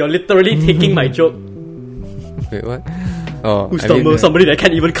louder. You're literally taking my joke. Wait, what? Oh, Who's I mean, dumber? Somebody that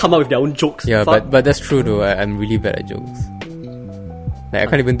can't even come up with their own jokes. yeah, Fuck. but that's true though. I'm really bad at jokes. Like I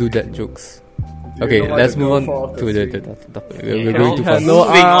can't even do that jokes. you Okay, know why let's the move girl on fall off to the the tree? topic. We're Yeah, going too no, fast. No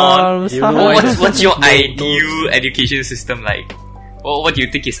Moving on. arms. You know huh? what? What's your No, ideal education system like? Well, what do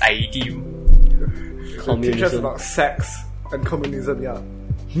you think is ideal? Teach us Communism. about sex and communism, yeah.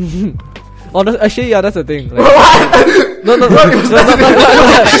 Oh, actually, yeah, that's the thing. Like, no.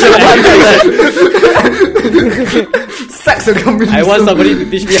 Sex and communism. I want somebody to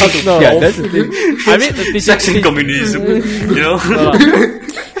teach me how to No. Yeah, golf. that's the thing. I mean, the teacher. Sex and communism, you know?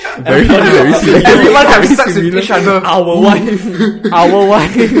 Very serious. Everyone have sex with each other. Our wife. Our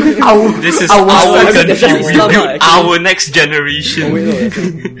wife. This is Our our sex country. education We system, build actually. our next generation.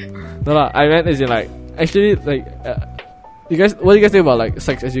 No, I meant as in like actually like. What do you guys think about like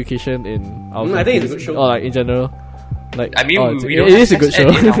sex education in our I think it's a country? good show. Or like in general? Like I mean, it we don't have is a good sex show.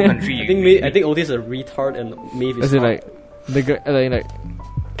 ed in our country. I think Otis is a retard and Maeve is As in smart. like,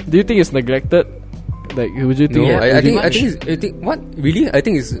 do you think it's neglected? Like, would you think? No, Yeah, I pretty think what really I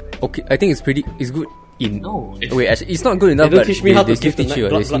think it's okay. I think it's good in. No, if- Wait, actually, it's not good enough. They don't but teach me how to they still give the teach you.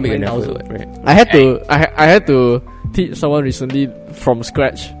 blood- They still blood make an 9,000. effort, right? I had to teach someone recently from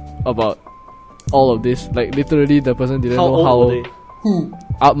scratch about all of this. Like literally, the person didn't How know old how. were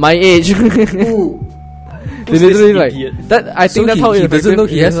they? My age. Ooh. They literally this like idiot? that. I think So that's how he doesn't know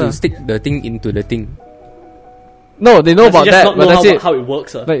he has ineffective to it is, stick the thing into the thing. No, they know Does he about just that, not but know that's it. how it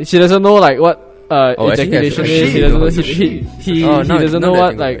works. Like she doesn't know like what actually, ejaculation actually, is. He she doesn't know. knows. He Oh, now- doesn't now know that I what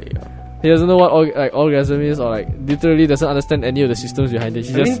think like. about it, yeah. He doesn't know what orgasm is, or like literally doesn't understand any of the systems behind it.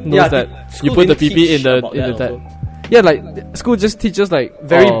 He I just mean, knows yeah, that school you put the didn't PP teach in the about that that. also. Yeah, like school just teaches like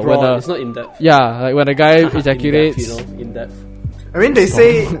Very when broad. a- It's not in depth. yeah, like when a guy ejaculates. In depth. I mean, they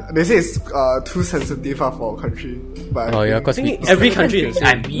say it's too sensitive for our country. But Oh yeah, I because think every country is the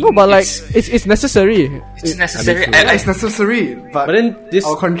I same. mean, No, but like it's necessary. it's necessary. I mean, it's necessary. But Then this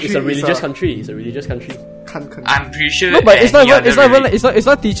our country is a is religious a- country. It's a religious country. I'm pretty sure. No, but it's not any even other it's not even religion- it's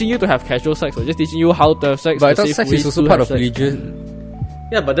not teaching you to have casual sex. It's just teaching you how to have sex. But I the thought safe sex ways is also to part have of sex. religion.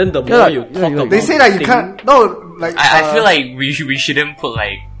 Yeah, but then the Yeah, more you yeah, talk yeah. about they say like you thing- can't. No, like I feel like we shouldn't put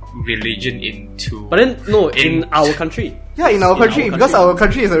like religion into. But then no, in In- our country, yeah, in our in country, our because country. our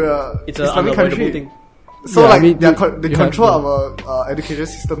country is a it's an Islamic unavoidable country. thing. So Yeah, I like mean, they you have control to. our education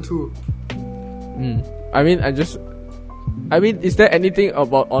system too. I mean, is there anything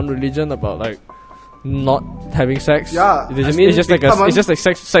about on religion about like not having sex? Yeah, it's just, I mean, it's just like come on. it's just like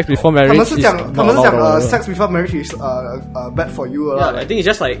sex before marriage. 他们是 is 讲 not 他们是 allowed 讲 or whatever. sex before marriage is bad for you Yeah, lah. I think it's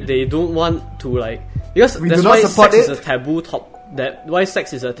just like they don't want to like because We that's do not why support sex is it. a taboo why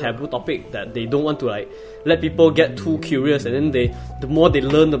sex is a taboo topic that they don't want to like let people get too curious and then the more they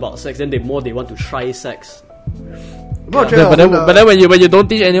learn about sex then the more they want to try sex. 我觉得 But then, 我们的 but then when you don't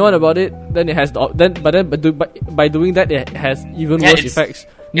teach anyone about it, then it has by doing that it has even Yeah, worse it's- effects.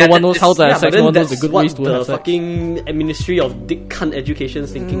 yeah, No one knows how to have Yeah, but sex. No then one knows the that's good what ways to the have sex. fucking Ministry of Dick Cunt Education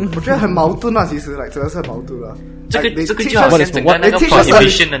is thinking. 我觉得很矛盾啊，其实 like 真的是很矛盾啊。这个 Like, they 这个 teach 就好 us- 像整个那个 they teach us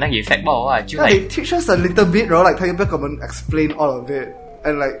prohibition 的那个 effect 吧，就 Yeah, they like teach us a little bit，然后 like 他又不要跟我们 explain all of it。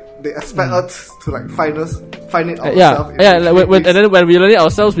and like they expect us to like find it Yeah, ourselves. yeah. And then when we learn it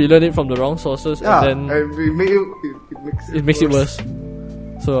ourselves, we learn it from the wrong sources, Yeah, and then and we make it makes it worse.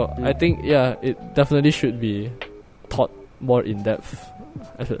 So I think it definitely should be taught more in depth.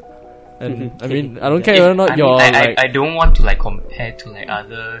 And I mean, I don't care whether or not I don't want to like compare to like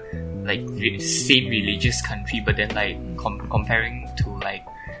other like same religious country, but then like comparing to like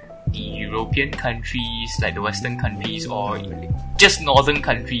the European countries, like the Western countries, or just northern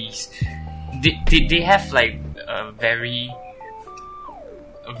countries, they have like a very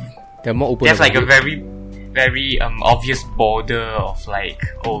They're more open. they have like a about very very obvious border of like,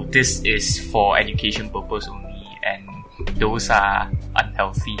 oh, this is for education purpose only, and those are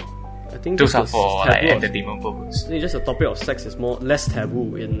unhealthy. I think Those are just for taboo like of- entertainment purpose. I think just the topic of sex is less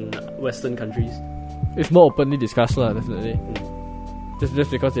taboo in Western countries. it's more openly discussed, lah. Definitely.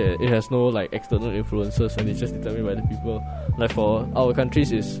 Just because it has no like external influences and it's just determined by the people. Like for our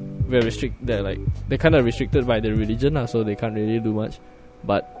countries, is we're they're kind of restricted by their religion, lah, so they can't really do much.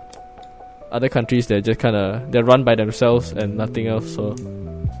 But other countries, they're run by themselves and nothing else, so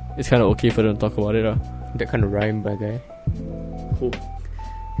it's kind of okay for them to talk about it, lah. that kind of rhyme, by guy. Who?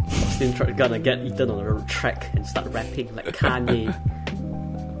 Austin gonna get eaten on the track and start rapping like Kanye.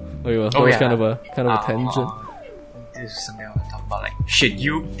 That Oh, was yeah. kind of a tangent. This is something I want to talk about. Like, should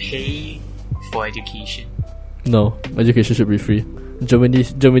you pay for education? No, education should be free. Germany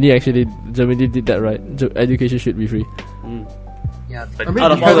did that right. Education should be free. Yeah, but I mean,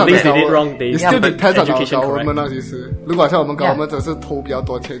 Out of all the things they did wrong, it they still but depends on our education government correct. 啊，其实如果像我们 government 只是投比较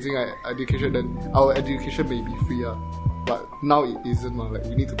多钱进来 education, then our education may be free 啊。But now it isn't, like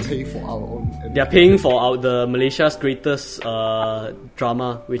we need to pay for our own. They're paying for the Malaysia's greatest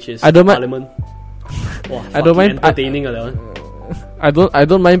drama, which is I don't mind- Parliament. Wow, I don't mind- entertaining that one. I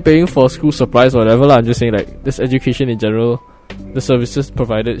don't mind paying for school supplies or whatever, lah. I'm just saying, like, this education in general, the services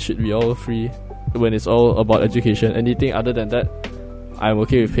provided should be all free when it's all about education. Anything other than that, I'm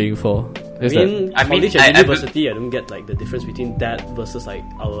okay with paying for. I It's mean, I mean, college I- and I- university, I don't get like the difference between that versus like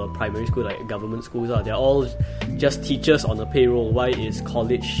our primary school, like government schools are. They're all just teachers on a payroll. Why is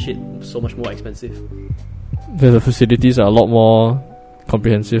college shit so much more expensive? the facilities are a lot more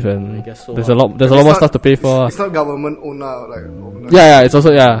comprehensive, and I guess so, there's a lot more stuff to pay for. It's not government owned now, like. Yeah, it's also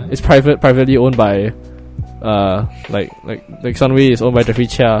it's privately owned by like Sunway is owned by Jeffrey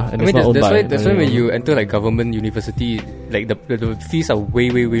Chia, and I it's mean, not owned by. that's why when you enter like government university, like the fees are way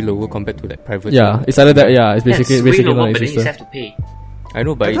lower compared to like private. Yeah, it's either that. Yeah, it's basically it's way basically lower, not but then you still existent. have to pay. I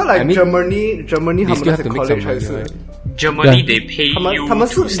know, but I feel like I mean, Germany they 他们 still 那 have 些 to make some college 还 money, 是 right? Germany, Yeah. they pay 他们 you 他们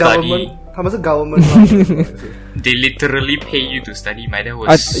是 to study. government 吗 They literally pay you to study. My dad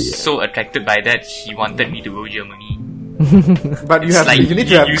was so attracted by that, he wanted me to go Germany. But It's like you need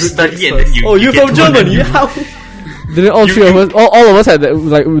to have you good study and grades then you. Oh, you get from to learn. Germany? How? Didn't all three of us, all of us had that,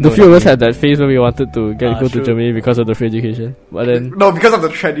 like the few of us had that phase where we wanted to go true. to Germany because of the free education. But then, No, because of the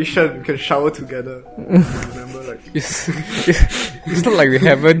tradition, you can shower together. Remember, like it's not like we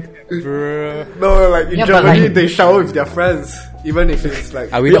haven't. Bruh. no, like in Yeah, but Germany like- they shower with their friends, even if it's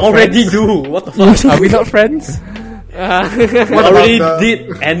like Are we We not already friends? do. What the fuck? Are we not friends? We already about the-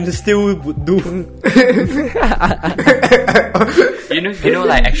 did and still would do. You know,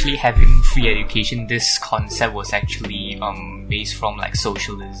 like actually having free education. This concept was actually based from like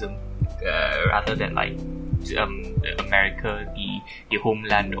socialism, rather than like America, the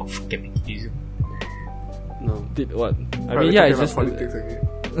homeland of capitalism. No. did what? I Right, mean, we're yeah, talking it's just about politics again.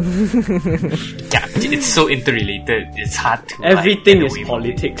 Yeah, it's so interrelated. It's hard to Everything like, is get away from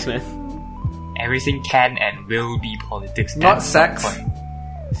it. politics, man. Everything can and will be politics. Not at some sex. point.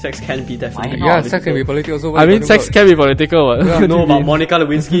 Sex can be definitely. Why Yeah, not? sex can be political. Also, what I you mean, talking sex about? can be political. What? You know about Monica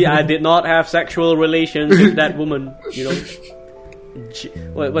Lewinsky? I did not have sexual relations with that woman. You know,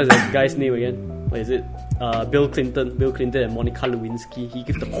 what is that guy's name again? What is it? Bill Clinton. Bill Clinton and Monica Lewinsky. He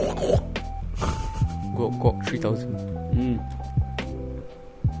gave the. Go 3,000.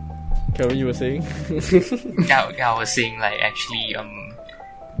 Karen, you were saying? I was saying like actually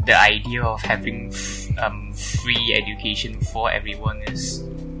the idea of having free education for everyone is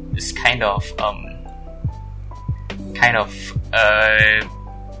kind of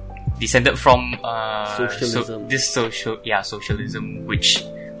descended from Socialism. socialism, which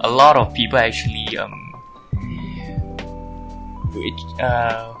a lot of people actually which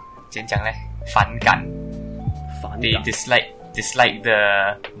怎讲呢？反感。They dislike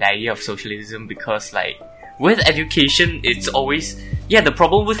the idea of socialism because like with education it's always the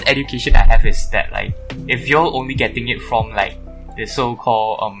problem with education I have is that like if you're only getting it from like the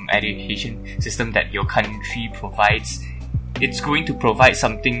so-called education system that your country provides, it's going to provide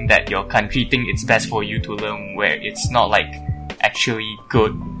something that your country think it's best for you to learn, where it's not like actually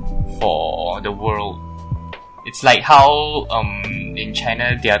good for the world. It's like how in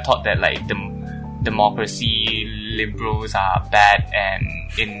China they are taught that like the democracy, liberals are bad, and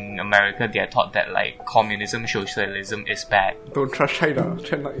in America they are taught that like communism, socialism is bad. Don't trust China.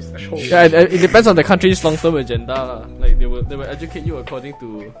 China is the show. Yeah, it depends on the country's long-term agenda. lah. Like they will educate you according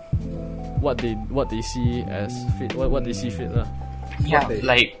to what they see as fit, what they see fit. Yeah,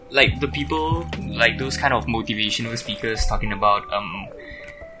 like the people, like those kind of motivational speakers talking about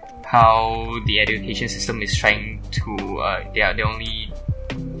how the education system is trying to they're only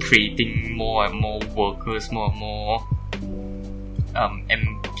creating more and more workers, more and more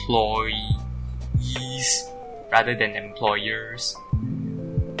employees rather than employers.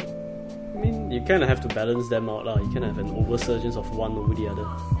 I mean, you kind of have to balance them out, lah. You can't have an oversurgence of one over the other.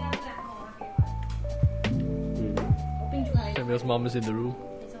 Samuel's mom is in the room.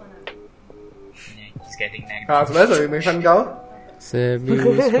 Yeah, he's getting nagged. 做咩就未瞓覺？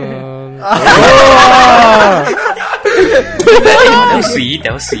 Samuel's mom. That was sweet.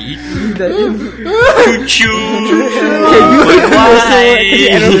 That was sweet. Choo choo. Bye.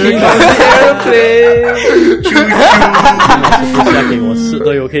 下给我吃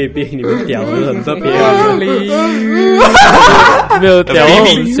都有可以变你们屌的很特别啊！没有屌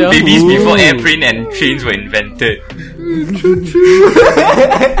Babies before airplane and trains were invented.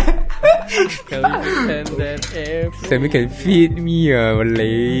 Samuel can feed me,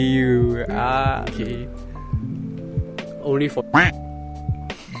 Malay. Okay. Only for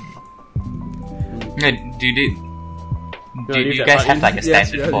Yeah, do you guys have like a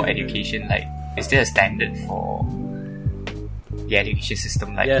standard for education? Like, is there a standard for the education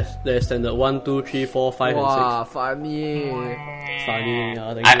system? Like, yes, there's standard 1, 2, 3, 4, 5, Wow, and 6. funny. Funny.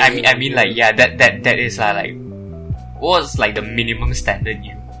 I mean, like, yeah, that is like, what's like the minimum standard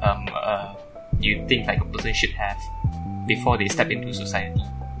you think like a person should have before they step into society?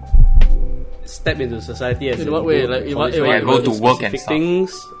 Step into society as In what way? Like, in what- yeah, go to work and specific stuff.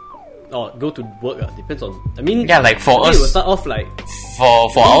 things. Or go to work. Depends on. I mean, Yeah, like for I think it will us, start off like for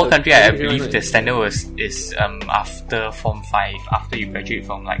our country, I Okay, believe right. the standard is after Form 5, after you graduate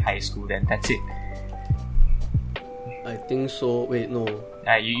from like high school, then that's it. I think so. Wait, no,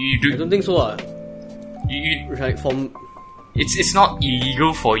 You I don't think so. you Like from it's not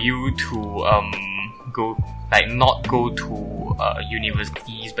illegal for you to go like not go to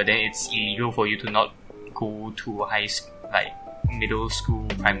universities, but then it's illegal for you to not go to high school, like middle school,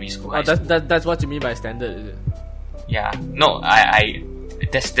 primary school. Oh, high school. that's what you mean by standard, is it? Yeah, no, I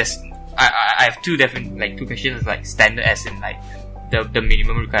have two different like two questions, like standard as in like the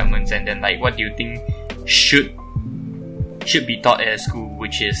minimum requirements, and then like what do you think should be taught at a school,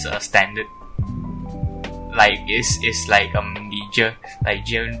 which is standard. Like is like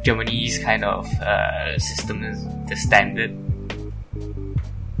Germany's kind of system is the standard.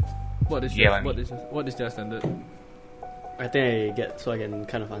 What is Yeah, their, I mean- what is their standard? I think so I can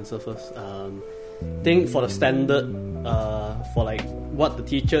kind of answer first. Think for the standard, for like what the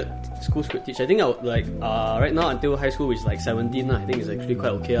schools could teach. I think I would like right now until high school, which is like 17. I think it's actually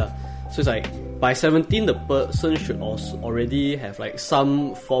quite okay. So it's like by 17, the person should also already have like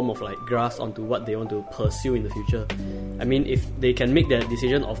some form of like grasp onto what they want to pursue in the future. I mean, if they can make that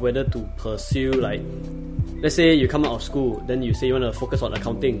decision of whether to pursue, like, let's say you come out of school, then you say you want to focus on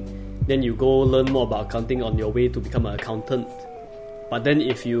accounting, then you go learn more about accounting on your way to become an accountant. But then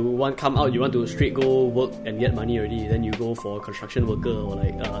if you want to straight go work and get money already, then you go for a construction worker or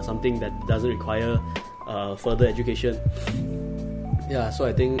like something that doesn't require further education. Yeah, so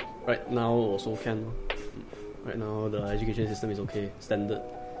I think right now also can. Right now the education system is okay, standard.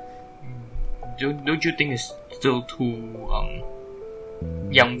 Don't you think it's still too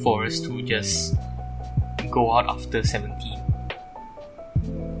young for us to just go out after 17?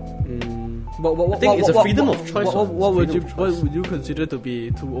 I think it's a freedom of choice. What would Freedom of what choice. would you consider to be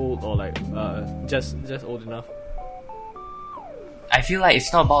too old, or like just old enough? I feel like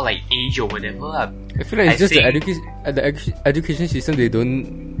it's not about like age or whatever. I feel like it's just think- the education system. They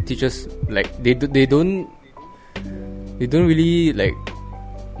don't teach us like they don't really like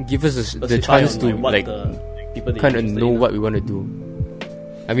give us the Specify chance on, to what like the people they kind of interested know in. what we want to do.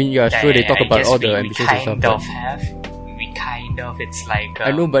 I mean, yeah, sure they talk I about guess all the we ambitions and stuff. kind But of have. We kind of. It's like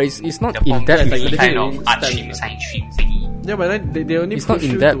I know, but it's not the in depth. like Form the 3 kind difference of between art STEM. stream, science stream thingy. Yeah, but then they only It's not push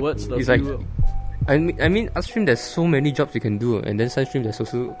in you depth. towards the It's like field. I mean, upstream there's so many jobs you can do, and then sidestream there's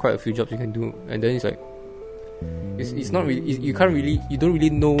also quite a few jobs you can do, and then it's like it's not really you don't really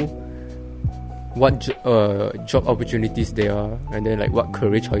know what job opportunities there are, and then like what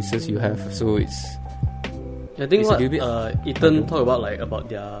career choices you have. So it's I think It's a what little bit- Ethan talked about like about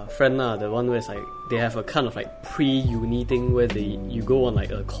their friend the one where it's like they have a kind of like pre-uni thing where you go on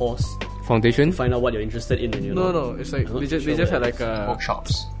like a course Foundation. to find out what you're interested in and No, it's like I'm not they just sure had what like a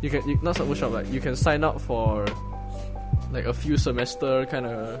Workshops. not some workshop, like you can sign up for like a few semester kind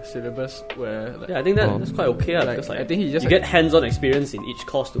of syllabus where like, Yeah, I think that's quite okay Like, because like I think he just you like- get hands-on experience in each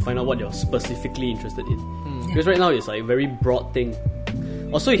course to find out what you're specifically interested in. Because right now it's like a very broad thing.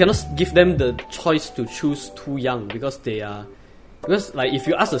 Also, you cannot give them the choice to choose too young because like if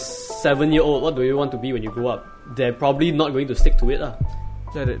you ask a 7-year-old what do you want to be when you grow up, they're probably not going to stick to it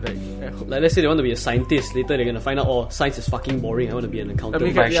yeah, I hope- Like let's say they want to be a scientist, later they're gonna find out science is fucking boring. I want to be an accountant. I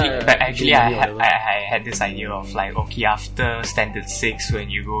mean, But Yeah, actually, yeah, but actually yeah. I had this idea of like, okay, after standard 6, when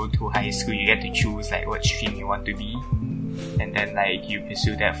you go to high school, you get to choose like what stream you want to be, and then like you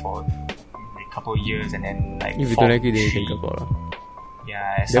pursue that for a couple of years, and then like If you form don't like it, then you three. can drop out.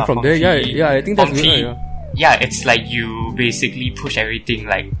 Yeah, Then start from form there, three. yeah, I think that's Form good. three, Yeah. yeah, it's like you basically push everything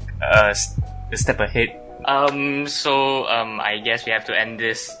like a step ahead. I guess we have to end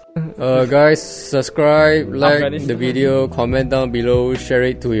this. Guys, subscribe, like Afghanistan. the video, comment down below, share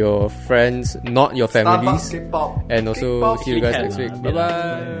it to your friends, not your Starbucks families, K-pop. and also K-pop. see you guys Can. next week. Bye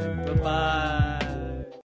bye. Bye bye.